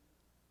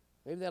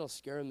 Maybe that'll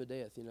scare them to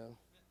death,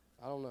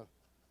 I don't know.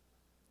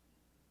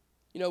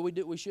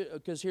 We should,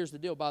 because here's the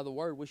deal, by the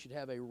Word, we should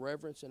have a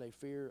reverence and a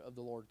fear of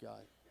the Lord God.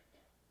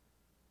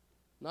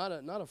 Not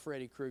a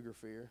Freddy Krueger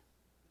fear,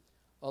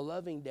 a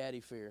loving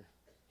daddy fear.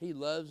 He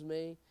loves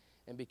me,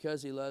 and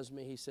because He loves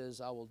me, He says,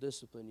 I will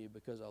discipline you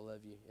because I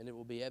love you, and it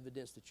will be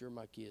evidence that you're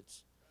my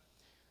kids.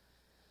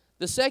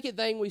 The second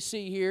thing we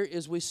see here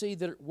is we see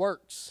that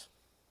works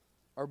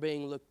are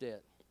being looked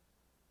at.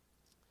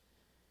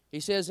 He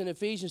says in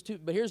Ephesians 2,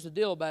 but here's the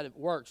deal about it,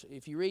 works.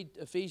 If you read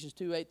Ephesians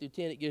 2, 8 through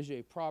 10, it gives you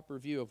a proper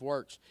view of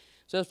works.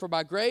 It says, for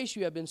by grace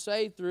you have been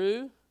saved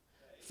through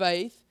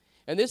faith,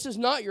 and this is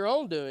not your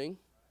own doing.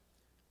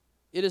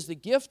 It is the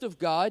gift of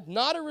God,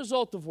 not a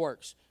result of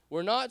works.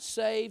 We're not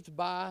saved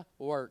by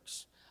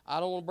works. I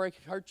don't want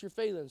to hurt your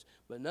feelings,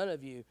 but none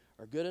of you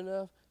are good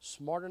enough,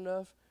 smart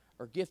enough,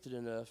 or gifted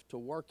enough to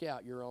work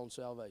out your own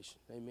salvation.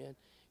 Amen.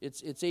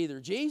 It's either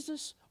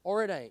Jesus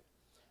or it ain't.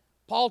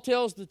 Paul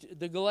tells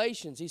the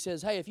Galatians, he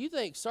says, hey, if you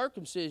think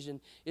circumcision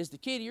is the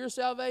key to your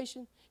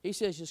salvation, he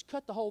says, just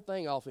cut the whole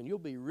thing off and you'll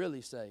be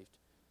really saved.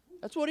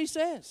 That's what he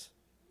says.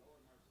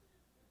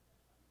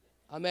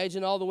 I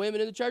imagine all the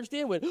women in the church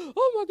then went,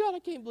 oh my God, I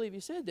can't believe he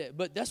said that.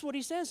 But that's what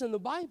he says in the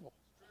Bible,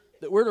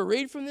 that we're to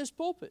read from this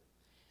pulpit.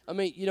 I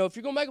mean, you know, if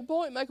you're going to make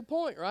a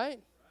point, right?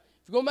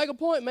 If you're going to make a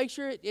point, make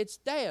sure it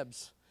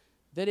stabs,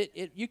 that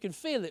you can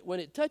feel it when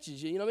it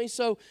touches you. You know what I mean?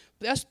 So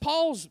that's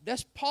Paul's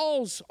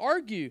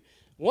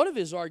one of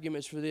his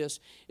arguments for this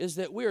is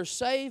that we are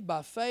saved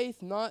by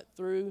faith, not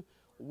through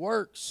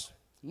works.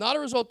 Not a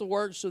result of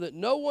works, so that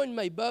no one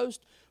may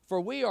boast,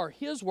 for we are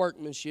his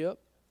workmanship,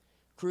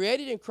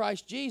 created in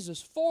Christ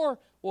Jesus for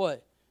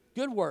what?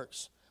 Good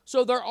works.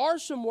 So there are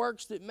some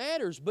works that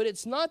matters, but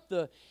it's not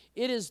the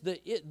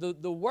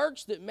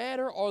works that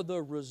matter are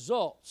the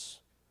results.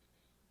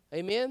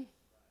 Amen?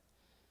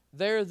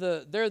 They're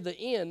the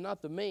end,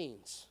 not the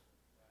means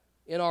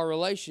in our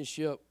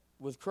relationship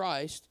with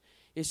Christ.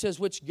 It says,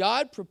 which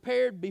God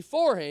prepared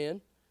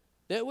beforehand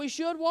that we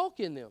should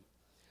walk in them.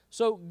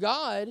 So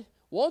God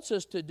wants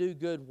us to do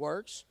good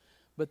works,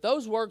 but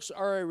those works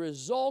are a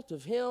result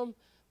of him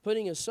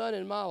putting his son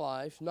in my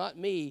life, not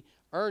me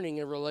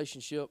earning a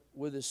relationship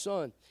with his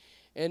son.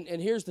 And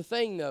here's the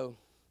thing, though.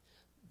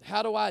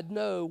 How do I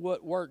know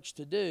what works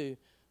to do?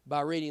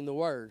 By reading the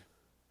Word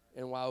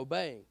and by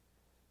obeying.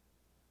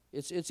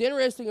 It's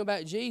interesting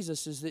about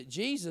Jesus is that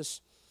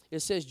it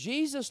says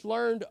Jesus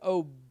learned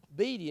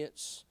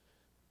obedience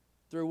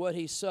through what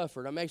he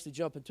suffered. I'm actually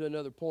jumping to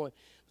another point.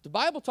 But the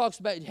Bible talks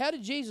about how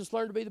did Jesus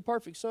learn to be the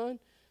perfect son?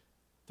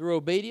 Through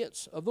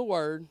obedience of the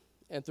Word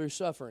and through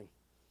suffering.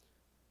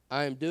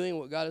 I am doing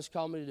what God has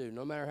called me to do.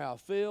 No matter how I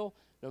feel,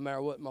 no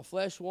matter what my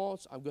flesh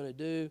wants, I'm going to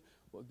do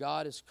what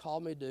God has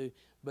called me to do.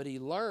 But he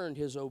learned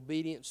his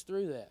obedience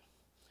through that.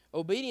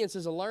 Obedience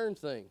is a learned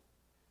thing.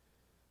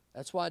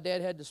 That's why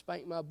Dad had to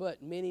spank my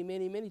butt many,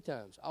 many, many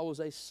times. I was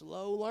a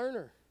slow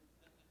learner.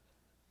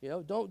 You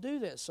know, don't do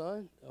that,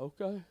 son.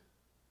 Okay.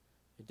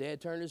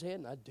 Dad turned his head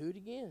and I'd do it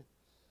again.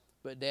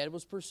 But Dad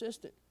was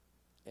persistent.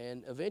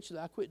 And eventually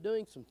I quit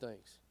doing some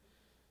things.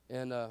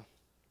 And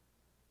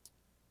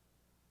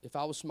if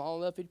I was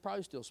small enough, he'd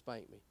probably still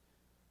spank me.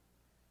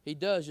 He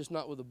does, just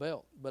not with a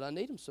belt. But I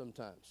need him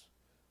sometimes.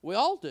 We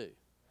all do.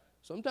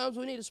 Sometimes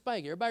we need a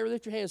spanking. Everybody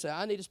lift your hand and say,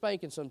 I need a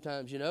spanking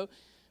sometimes, you know.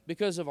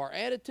 Because of our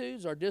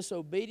attitudes, our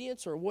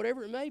disobedience, or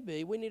whatever it may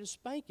be, we need a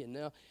spanking.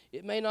 Now,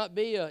 it may not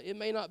be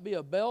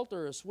a belt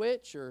or a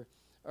switch or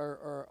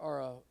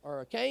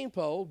a cane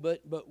pole,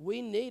 but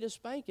we need a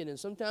spanking, and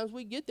sometimes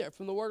we get that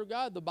from the Word of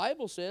God. The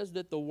Bible says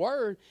that the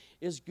Word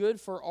is good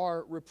for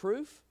our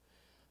reproof,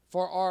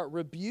 for our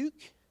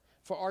rebuke,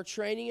 for our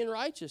training in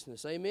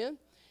righteousness. Amen?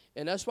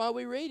 And that's why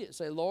we read it.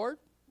 Say, Lord,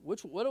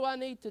 what do I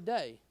need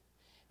today?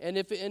 And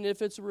if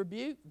it's a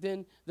rebuke,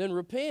 then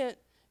repent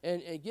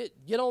and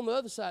get on the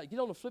other side, get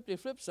on the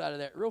flip side of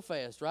that real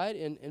fast, right?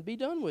 And be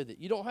done with it.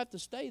 You don't have to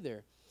stay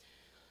there.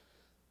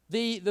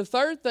 The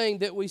third thing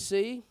that we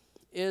see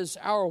is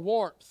our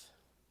warmth.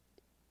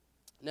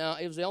 Now,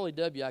 it was the only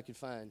W I could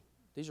find.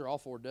 These are all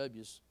 4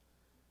 W's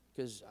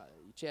because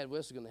Chad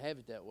West is going to have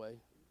it that way.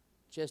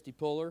 Chesty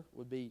Puller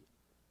would be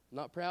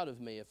not proud of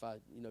me if I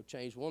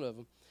changed one of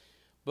them.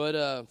 But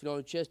if you don't know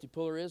who Chesty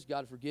Puller is,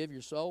 God forgive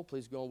your soul.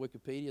 Please go on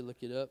Wikipedia,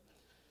 look it up.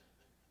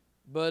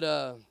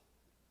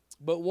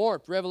 But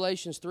warmth,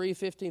 Revelations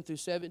 3:15 through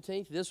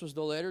 17. This was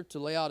the letter to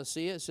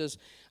Laodicea. It says,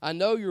 I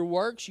know your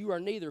works. You are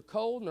neither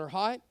cold nor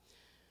hot.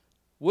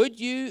 Would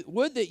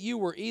that you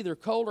were either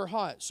cold or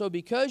hot. So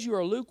because you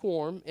are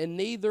lukewarm and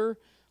neither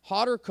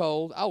hot or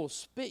cold, I will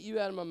spit you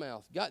out of my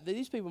mouth. God,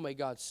 these people make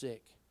God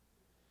sick.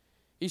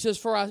 He says,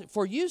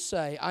 for you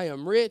say, I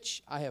am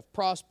rich, I have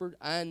prospered,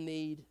 I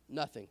need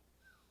nothing.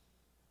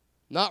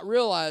 Not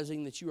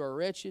realizing that you are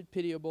wretched,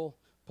 pitiable,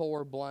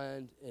 poor,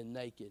 blind, and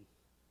naked.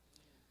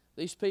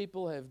 These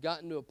people have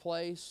gotten to a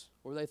place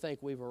where they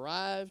think we've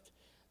arrived.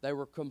 They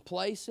were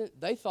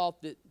complacent. They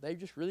thought that they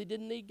just really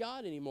didn't need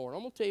God anymore. And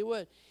I'm going to tell you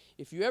what,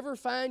 if you ever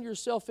find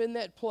yourself in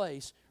that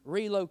place,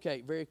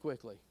 relocate very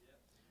quickly.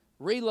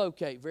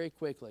 Relocate very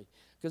quickly.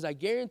 Because I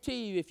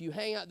guarantee you, if you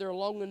hang out there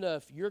long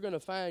enough, you're going to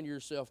find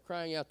yourself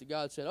crying out to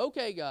God, saying,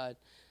 okay, God,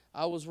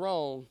 I was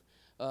wrong.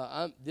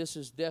 This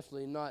is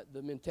definitely not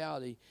the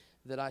mentality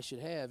that I should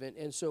have.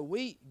 And so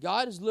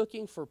God is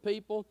looking for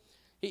people.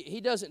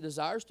 He doesn't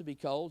desire us to be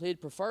cold. He'd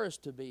prefer us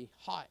to be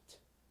hot.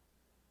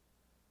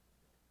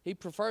 He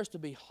prefers to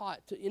be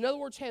hot. In other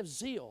words, have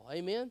zeal.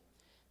 Amen?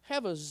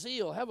 Have a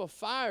zeal. Have a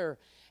fire.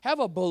 Have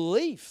a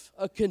belief,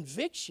 a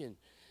conviction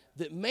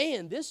that,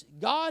 man, this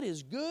God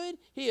is good.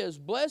 He has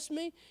blessed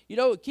me.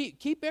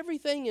 Keep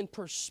everything in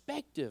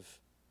perspective.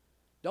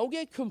 Don't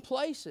get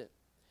complacent.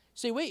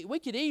 See, we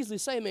could easily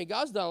say, man,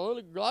 God's done a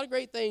lot of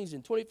great things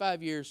in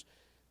 25 years.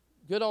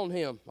 Good on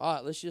him. All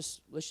right, let's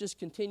just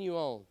continue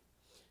on.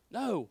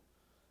 No.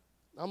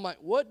 I'm like,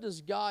 what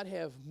does God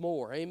have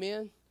more?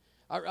 Amen?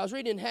 I was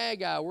reading in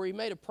Haggai where he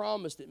made a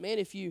promise that, man,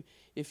 if you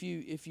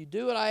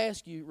do what I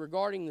ask you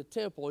regarding the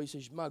temple, he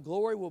says, my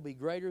glory will be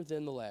greater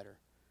than the latter.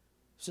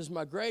 He says,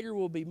 my greater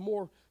will be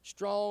more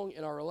strong,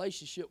 and our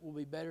relationship will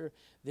be better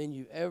than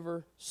you've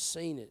ever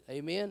seen it.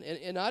 Amen?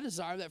 And I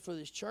desire that for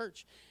this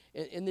church.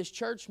 And this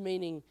church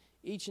meaning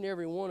each and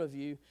every one of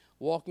you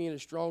walking in a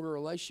stronger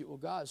relationship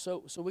with God.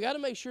 So we got to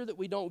make sure that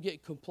we don't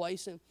get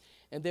complacent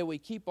and that we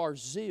keep our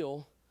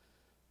zeal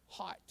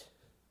hot.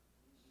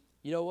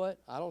 You know what?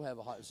 I don't have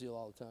a hot zeal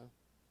all the time.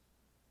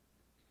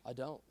 I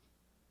don't.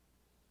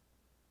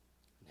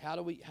 How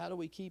do we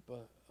keep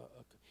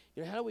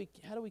how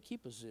do we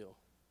keep a zeal?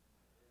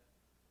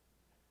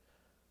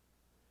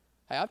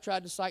 Hey, I've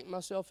tried to psych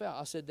myself out.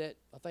 I said that,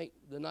 I think,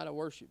 the night of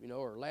worship,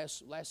 or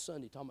last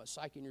Sunday, talking about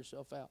psyching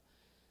yourself out.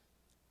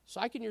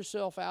 Psyching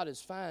yourself out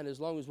is fine as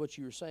long as what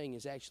you were saying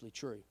is actually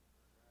true,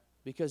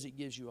 because it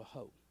gives you a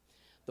hope.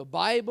 The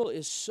Bible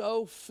is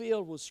so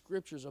filled with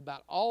scriptures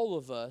about all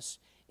of us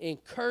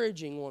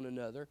encouraging one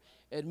another,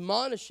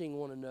 admonishing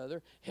one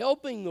another,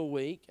 helping the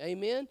weak,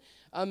 amen?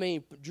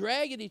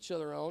 Dragging each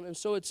other on, and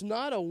so it's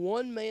not a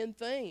one-man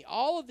thing.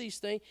 All of these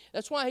things,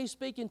 that's why he's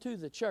speaking to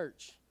the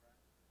church.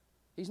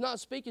 He's not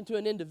speaking to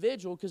an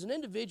individual, because an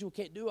individual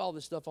can't do all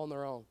this stuff on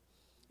their own.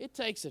 It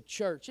takes a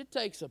church. It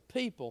takes a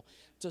people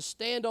to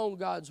stand on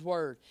God's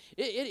word.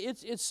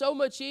 It's so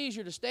much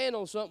easier to stand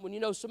on something when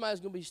you know somebody's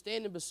going to be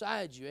standing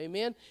beside you.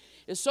 Amen?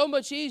 It's so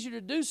much easier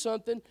to do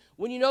something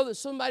when you know that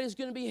somebody's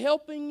going to be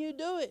helping you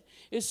do it.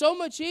 It's so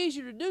much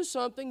easier to do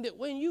something that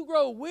when you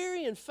grow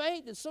weary and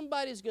faint, that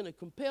somebody's going to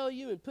compel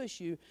you and push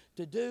you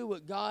to do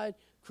what God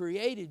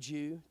created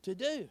you to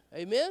do.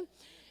 Amen?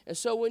 And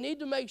so we need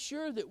to make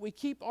sure that we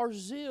keep our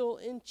zeal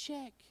in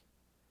check.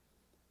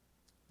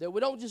 That we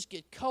don't just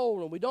get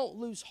cold and we don't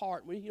lose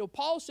heart.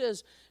 Paul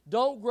says,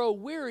 don't grow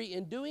weary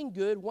in doing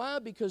good. Why?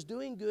 Because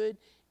doing good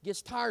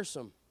gets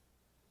tiresome.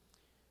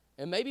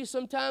 And maybe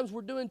sometimes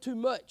we're doing too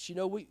much.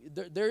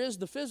 There is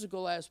the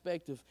physical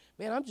aspect of,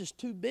 man, I'm just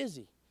too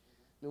busy.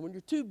 And when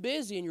you're too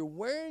busy and you're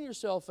wearing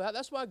yourself out,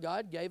 that's why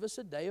God gave us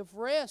a day of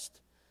rest,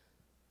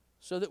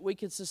 so that we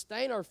can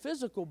sustain our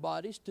physical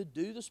bodies to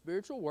do the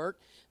spiritual work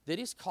that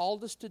He's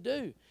called us to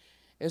do.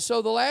 And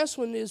so the last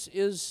one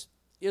is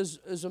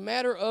a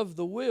matter of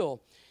the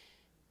will.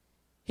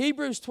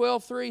 Hebrews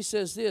 12:3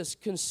 says this,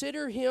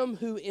 consider him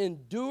who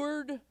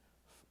endured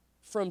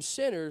from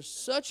sinners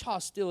such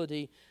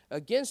hostility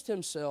against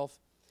himself,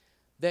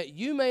 that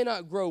you may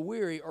not grow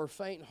weary or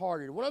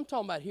faint-hearted. What I'm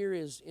talking about here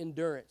is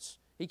endurance.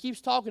 He keeps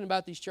talking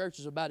about these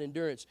churches about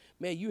endurance.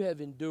 Man, you have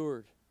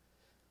endured.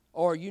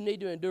 Or you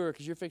need to endure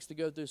because you're fixed to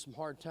go through some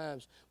hard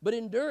times. But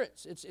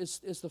endurance,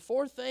 it's the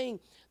fourth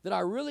thing that I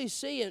really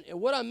see. And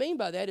what I mean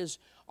by that is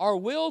our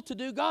will to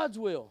do God's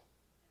will.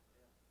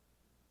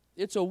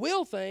 It's a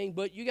will thing,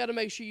 but you got to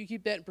make sure you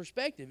keep that in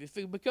perspective. If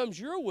it becomes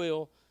your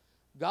will,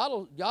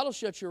 God will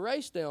shut your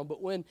race down.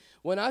 But when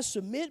I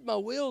submit my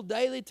will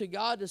daily to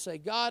God to say,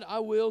 God, I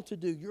will to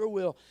do your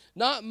will.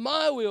 Not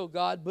my will,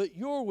 God, but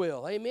your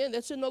will. Amen?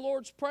 That's in the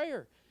Lord's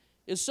Prayer.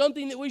 It's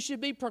something that we should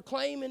be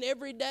proclaiming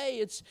every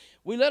day.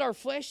 We let our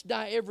flesh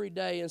die every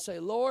day and say,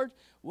 Lord,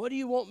 what do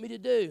you want me to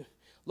do?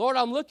 Lord,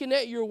 I'm looking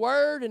at your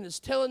word and it's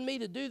telling me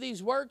to do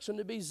these works and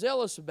to be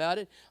zealous about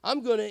it.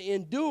 I'm going to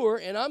endure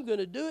and I'm going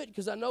to do it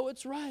because I know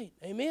it's right.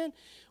 Amen?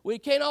 We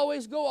can't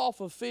always go off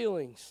of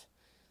feelings.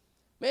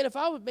 Man, if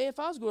I was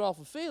going off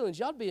of feelings,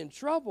 y'all would be in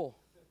trouble.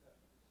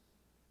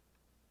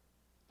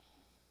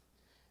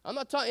 I'm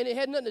not talking, and it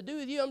had nothing to do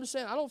with you. I'm just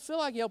saying I don't feel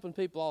like helping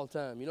people all the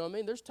time. You know what I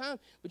mean? There's time.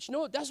 But you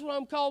know what? That's what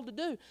I'm called to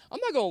do. I'm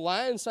not going to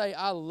lie and say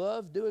I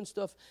love doing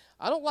stuff.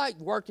 I don't like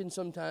working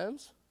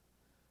sometimes.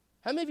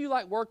 How many of you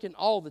like working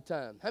all the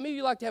time? How many of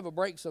you like to have a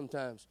break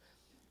sometimes?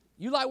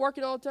 You like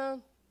working all the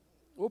time?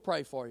 We'll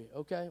pray for you,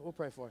 okay? We'll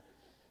pray for you.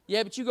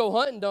 Yeah, but you go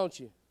hunting, don't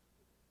you?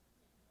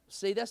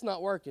 See, that's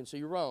not working, so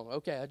you're wrong.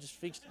 Okay, I just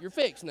fixed it. You're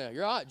fixed now.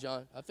 You're all right,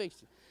 John. I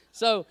fixed it.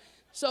 So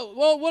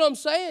what I'm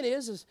saying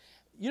is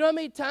you know how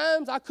many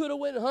times I could have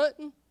went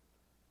hunting,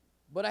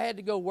 but I had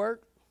to go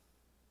work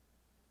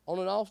on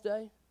an off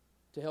day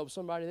to help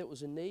somebody that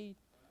was in need?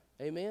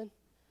 Amen?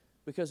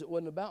 Because it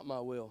wasn't about my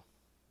will.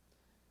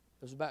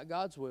 It was about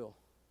God's will.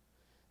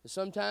 And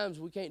sometimes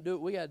we can't do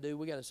what we got to do.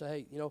 We got to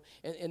say,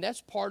 hey, and that's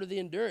part of the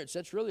endurance.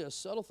 That's really a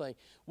subtle thing.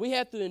 We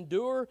have to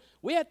endure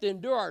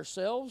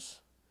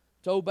ourselves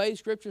to obey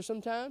Scripture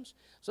sometimes.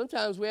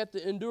 Sometimes we have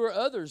to endure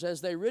others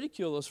as they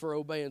ridicule us for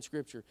obeying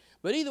Scripture.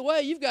 But either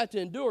way, you've got to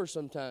endure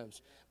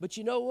sometimes. But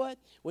you know what?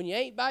 When you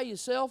ain't by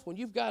yourself, when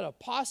you've got a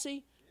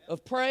posse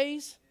of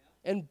praise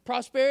and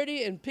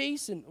prosperity and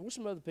peace, and what's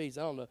some other peace?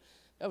 I don't know.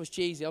 That was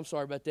cheesy. I'm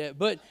sorry about that.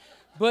 But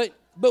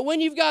when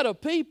you've got a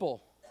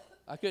people,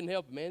 I couldn't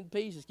help it, man. The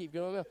peas just keep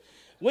going out.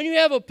 When you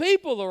have a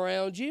people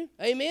around you,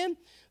 amen,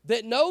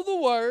 that know the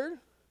Word,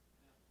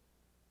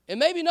 and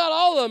maybe not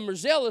all of them are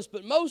zealous,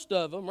 but most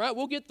of them, right?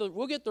 We'll get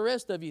the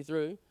rest of you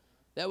through.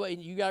 That way,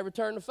 you got to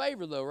return the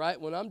favor, though, right?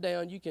 When I'm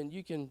down, you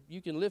can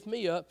lift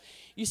me up.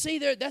 You see,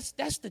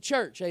 that's the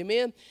church,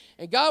 amen.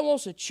 And God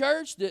wants a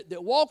church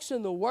that walks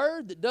in the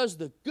Word, that does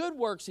the good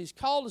works He's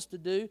called us to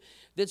do,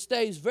 that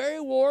stays very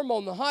warm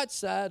on the hot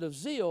side of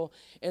zeal,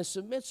 and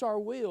submits our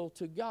will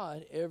to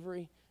God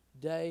every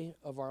day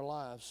of our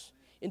lives,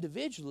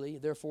 individually,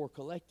 therefore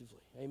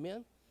collectively,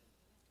 amen.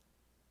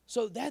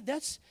 So that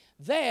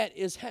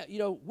is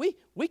how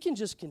we can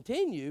just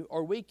continue,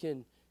 or we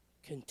can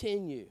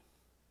continue.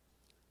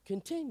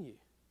 Continue.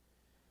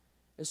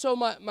 And so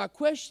my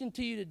question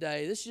to you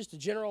today, this is just a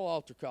general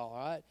altar call, all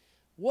right?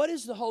 What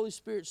is the Holy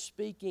Spirit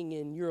speaking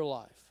in your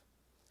life?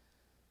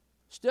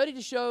 Study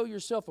to show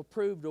yourself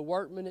approved, a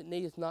workman that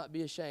needeth not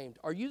be ashamed.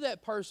 Are you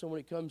that person when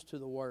it comes to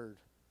the Word?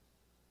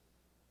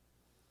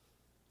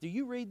 Do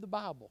you read the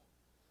Bible?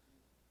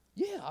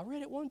 Yeah, I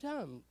read it one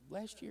time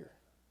last year.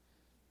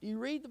 Do you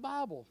read the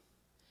Bible?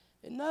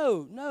 And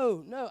no.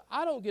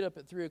 I don't get up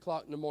at 3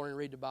 o'clock in the morning and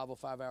read the Bible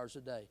 5 hours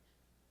a day.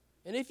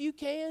 And if you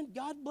can,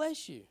 God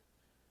bless you.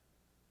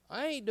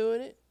 I ain't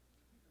doing it.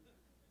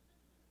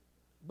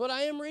 But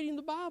I am reading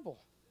the Bible.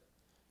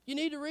 You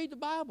need to read the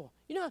Bible.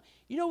 You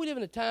know we live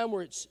in a time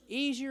where it's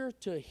easier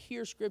to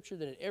hear Scripture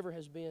than it ever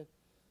has been.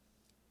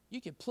 You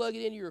can plug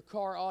it into your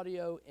car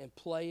audio and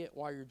play it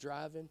while you're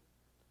driving.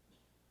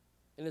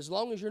 And as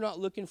long as you're not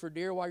looking for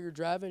deer while you're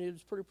driving,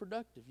 it's pretty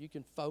productive. You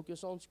can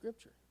focus on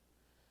Scripture.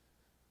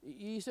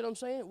 You see what I'm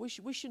saying?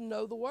 We should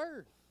know the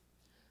Word.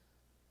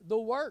 The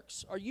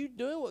works. Are you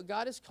doing what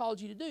God has called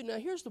you to do? Now,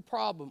 here's the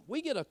problem.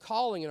 We get a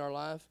calling in our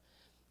life,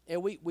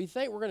 and we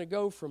think we're going to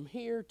go from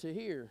here to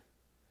here.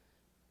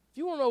 If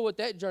you want to know what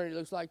that journey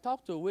looks like,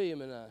 talk to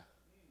William and I.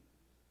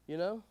 You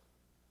know?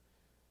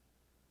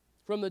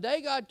 From the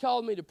day God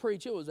called me to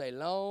preach, it was a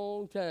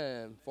long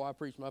time before I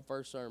preached my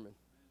first sermon.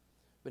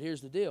 But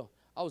here's the deal.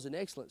 I was an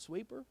excellent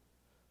sweeper,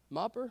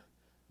 mopper,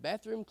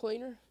 bathroom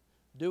cleaner,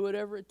 do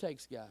whatever it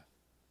takes guy.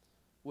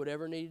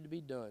 Whatever needed to be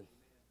done.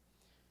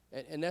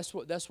 And that's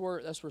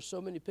where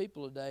so many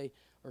people today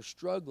are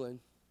struggling.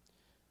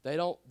 They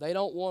don't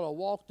want to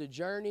walk the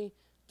journey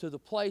to the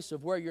place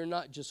of where you're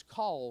not just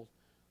called,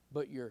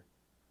 but you're,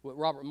 what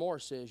Robert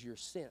Morris says, you're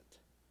sent.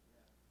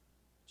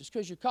 Just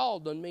because you're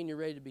called doesn't mean you're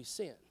ready to be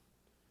sent.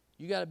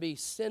 You got to be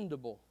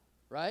sendable,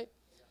 right?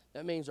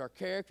 That means our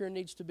character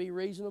needs to be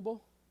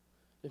reasonable.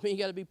 That means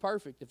you got to be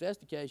perfect. If that's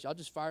the case, y'all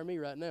just fire me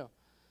right now.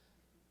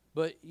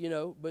 But,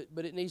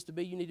 but it needs to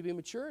be, you need to be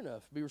mature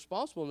enough, be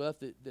responsible enough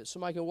that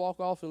somebody can walk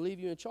off and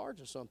leave you in charge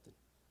of something.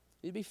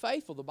 You need to be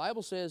faithful. The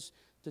Bible says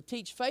to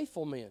teach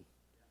faithful men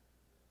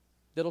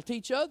that'll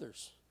teach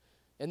others.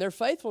 And their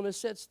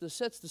faithfulness sets the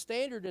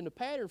standard and the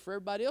pattern for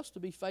everybody else to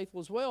be faithful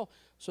as well,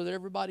 so that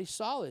everybody's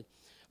solid.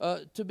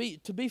 To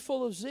be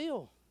full of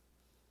zeal.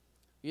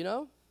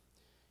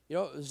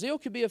 Zeal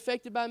could be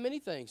affected by many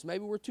things.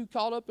 Maybe we're too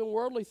caught up in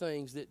worldly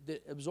things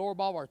that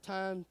absorb all our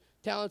time,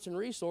 talents, and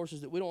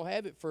resources, that we don't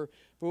have it for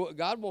what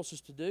God wants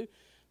us to do.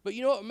 But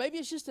maybe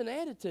it's just an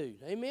attitude.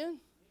 Amen?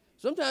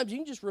 Sometimes you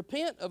can just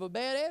repent of a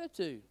bad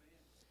attitude.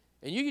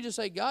 And you can just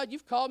say, God,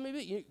 you've called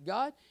me.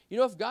 God,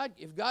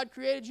 if God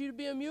created you to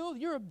be a mule,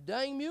 you're a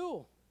dang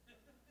mule.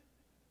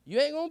 You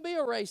ain't going to be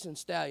a racing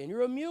stallion.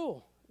 You're a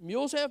mule.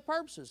 Mules have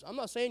purposes. I'm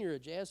not saying you're a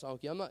jazz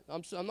honky.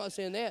 I'm not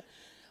saying that.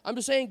 I'm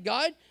just saying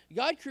God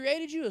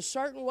created you a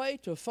certain way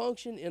to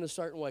function in a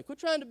certain way. Quit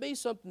trying to be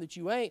something that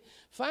you ain't.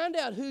 Find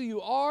out who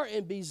you are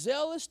and be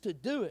zealous to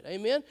do it.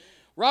 Amen?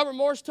 Robert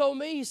Morris told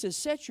me, he says,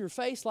 set your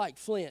face like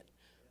flint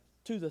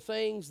to the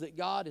things that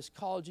God has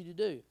called you to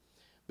do.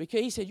 Because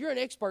he said, you're an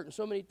expert in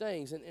so many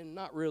things. And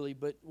not really,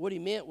 but what he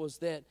meant was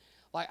that,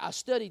 like, I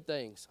studied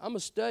things. I'm a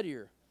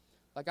studier.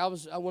 Like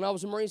when I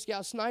was a Marine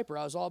Scout sniper,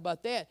 I was all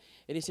about that.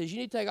 And he says, you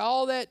need to take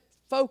all that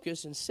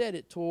focus and set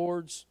it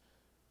towards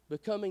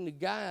becoming the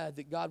guy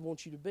that God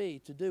wants you to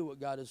be, to do what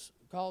God has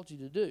called you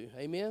to do.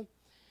 Amen?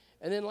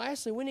 And then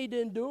lastly, we need to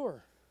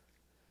endure.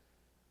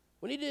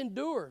 We need to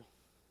endure.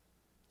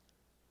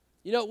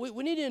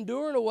 We need to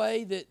endure in a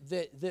way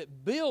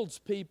that builds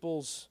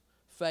people's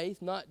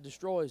faith, not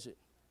destroys it.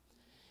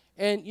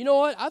 And you know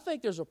what? I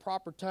think there's a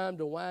proper time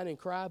to whine and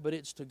cry, but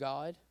it's to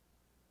God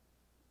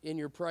in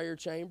your prayer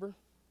chamber.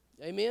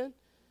 Amen?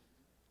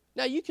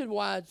 Now, you can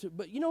whine,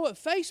 but you know what?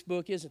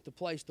 Facebook isn't the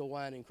place to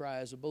whine and cry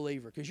as a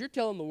believer, because you're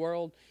telling the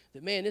world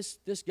that, man,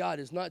 this God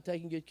is not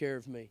taking good care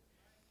of me.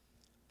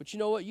 But you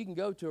know what? You can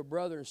go to a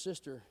brother and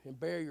sister and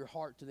bare your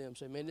heart to them.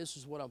 Say, man, this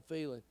is what I'm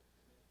feeling.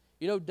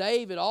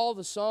 David, all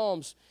the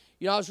Psalms,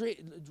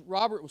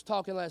 Robert was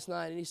talking last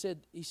night, and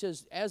he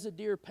says, as a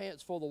deer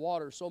pants for the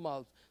water, so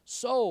my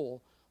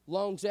soul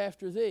longs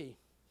after thee.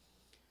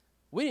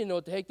 We didn't know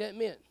what the heck that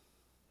meant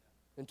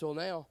until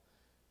now.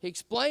 He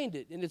explained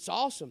it, and it's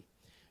awesome.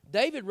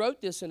 David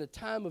wrote this in a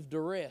time of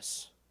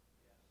duress.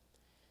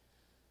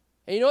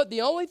 And you know what?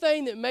 The only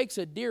thing that makes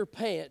a deer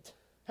pant,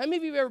 how many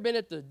of you have ever been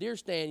at the deer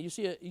stand? You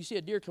see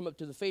a deer come up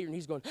to the feeder, and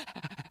he's going,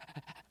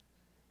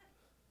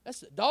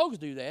 Dogs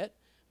do that,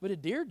 but a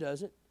deer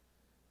doesn't.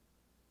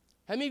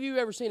 How many of you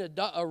have ever seen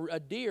a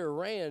deer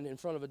ran in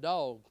front of a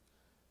dog?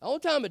 The only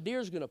time a deer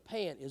is going to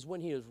pant is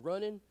when he is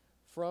running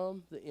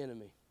from the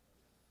enemy.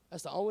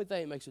 That's the only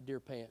thing that makes a deer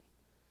pant.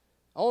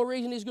 The only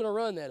reason he's going to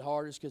run that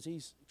hard is because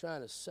he's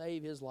trying to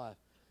save his life.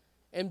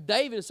 And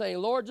David is saying,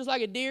 Lord, just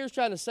like a deer is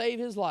trying to save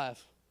his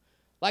life,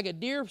 like a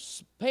deer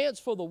pants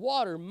for the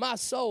water, my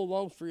soul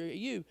longs for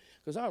you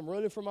because I'm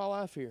running for my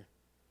life here.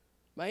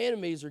 My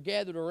enemies are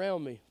gathered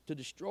around me to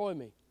destroy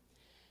me.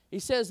 He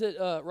says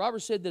that, Robert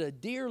said that a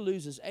deer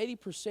loses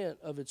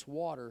 80% of its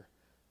water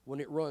when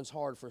it runs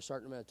hard for a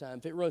certain amount of time.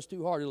 If it runs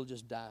too hard, it'll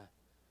just die.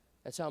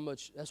 That's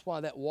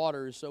why that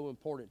water is so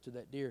important to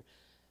that deer.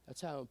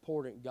 That's how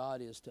important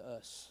God is to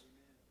us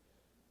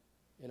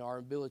and our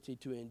ability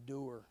to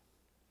endure.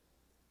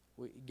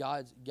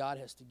 God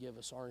has to give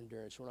us our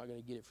endurance. We're not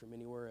going to get it from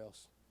anywhere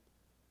else.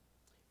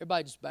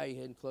 Everybody just bow your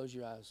head and close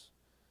your eyes.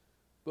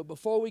 But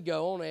before we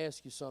go, I want to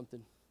ask you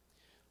something.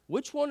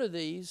 Which one of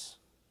these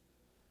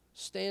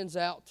stands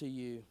out to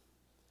you?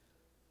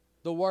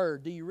 The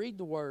Word. Do you read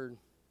the Word?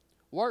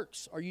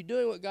 Works. Are you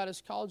doing what God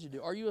has called you to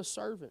do? Are you a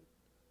servant?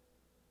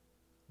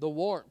 The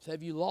warmth.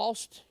 Have you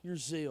lost your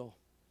zeal?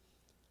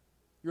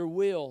 Your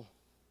will?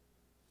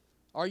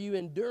 Are you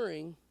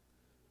enduring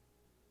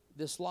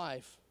this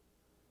life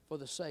for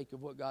the sake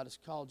of what God has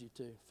called you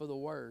to, for the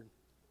Word?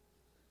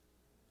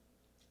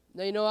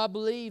 Now, I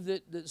believe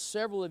that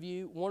several of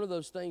you, one of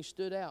those things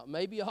stood out.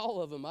 Maybe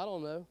all of them, I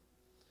don't know.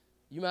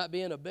 You might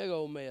be in a big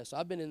old mess.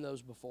 I've been in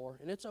those before,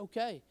 and it's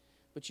okay.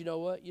 But you know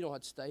what? You don't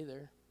have to stay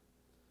there.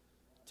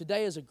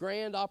 Today is a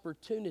grand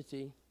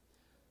opportunity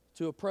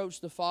to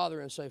approach the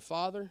Father and say,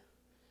 Father,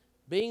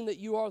 being that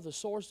you are the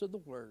source of the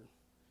Word,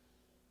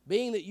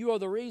 being that you are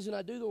the reason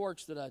I do the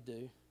works that I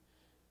do,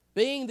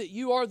 being that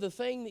you are the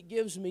thing that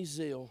gives me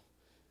zeal,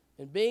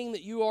 and being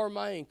that you are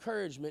my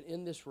encouragement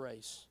in this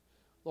race,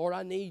 Lord,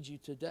 I need you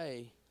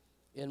today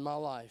in my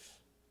life.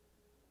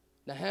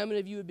 Now, how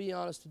many of you would be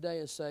honest today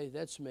and say,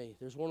 that's me?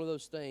 There's one of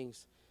those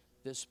things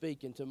that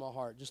speak into my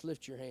heart. Just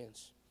lift your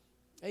hands.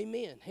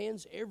 Amen.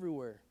 Hands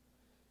everywhere.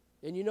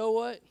 And you know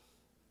what?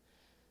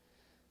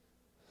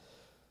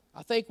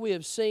 I think we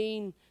have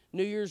seen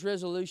New Year's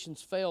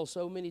resolutions fail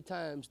so many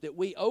times that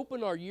we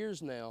open our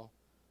years now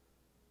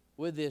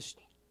with this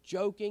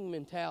joking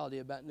mentality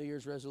about New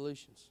Year's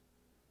resolutions.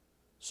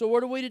 So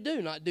what are we to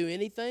do? Not do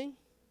anything?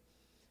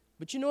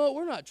 But you know what?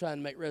 We're not trying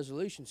to make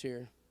resolutions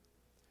here.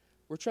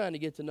 We're trying to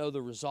get to know the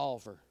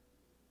resolver.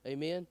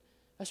 Amen?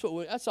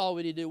 That's all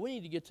we need to do. We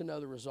need to get to know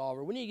the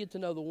resolver. We need to get to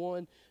know the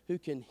one who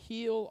can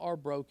heal our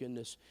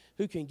brokenness,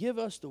 who can give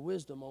us the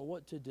wisdom on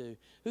what to do,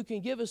 who can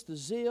give us the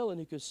zeal, and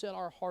who can set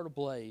our heart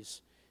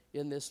ablaze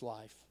in this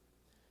life.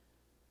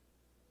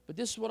 But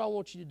this is what I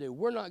want you to do.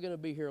 We're not going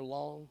to be here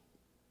long,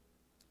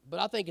 but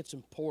I think it's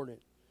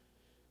important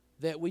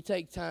that we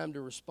take time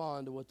to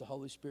respond to what the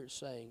Holy Spirit's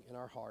saying in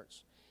our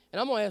hearts. And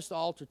I'm going to ask the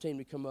altar team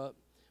to come up.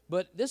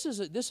 But this is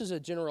a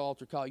general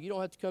altar call. You don't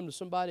have to come to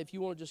somebody. If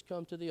you want to just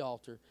come to the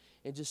altar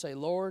and just say,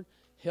 Lord,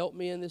 help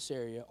me in this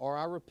area, or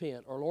I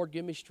repent, or Lord,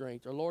 give me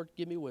strength, or Lord,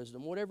 give me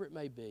wisdom, whatever it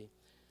may be.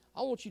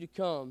 I want you to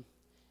come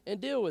and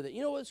deal with it.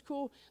 You know what's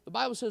cool? The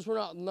Bible says we're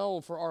not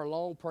known for our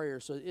long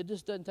prayers, so it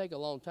just doesn't take a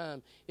long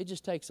time. It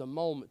just takes a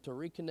moment to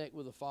reconnect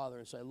with the Father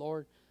and say,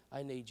 Lord,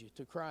 I need you,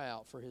 to cry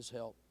out for His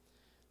help.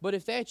 But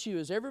if that's you,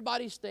 as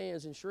everybody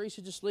stands, and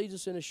Sharisa just leads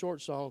us in a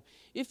short song,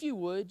 if you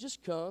would,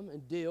 just come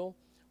and deal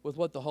with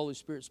what the Holy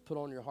Spirit's put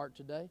on your heart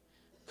today.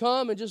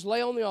 Come and just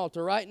lay on the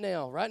altar right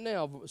now.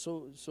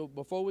 So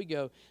before we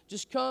go,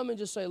 just come and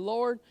just say,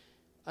 Lord,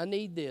 I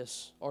need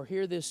this, or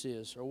here this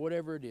is, or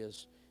whatever it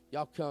is.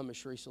 Y'all come as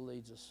Sharisa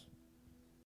leads us.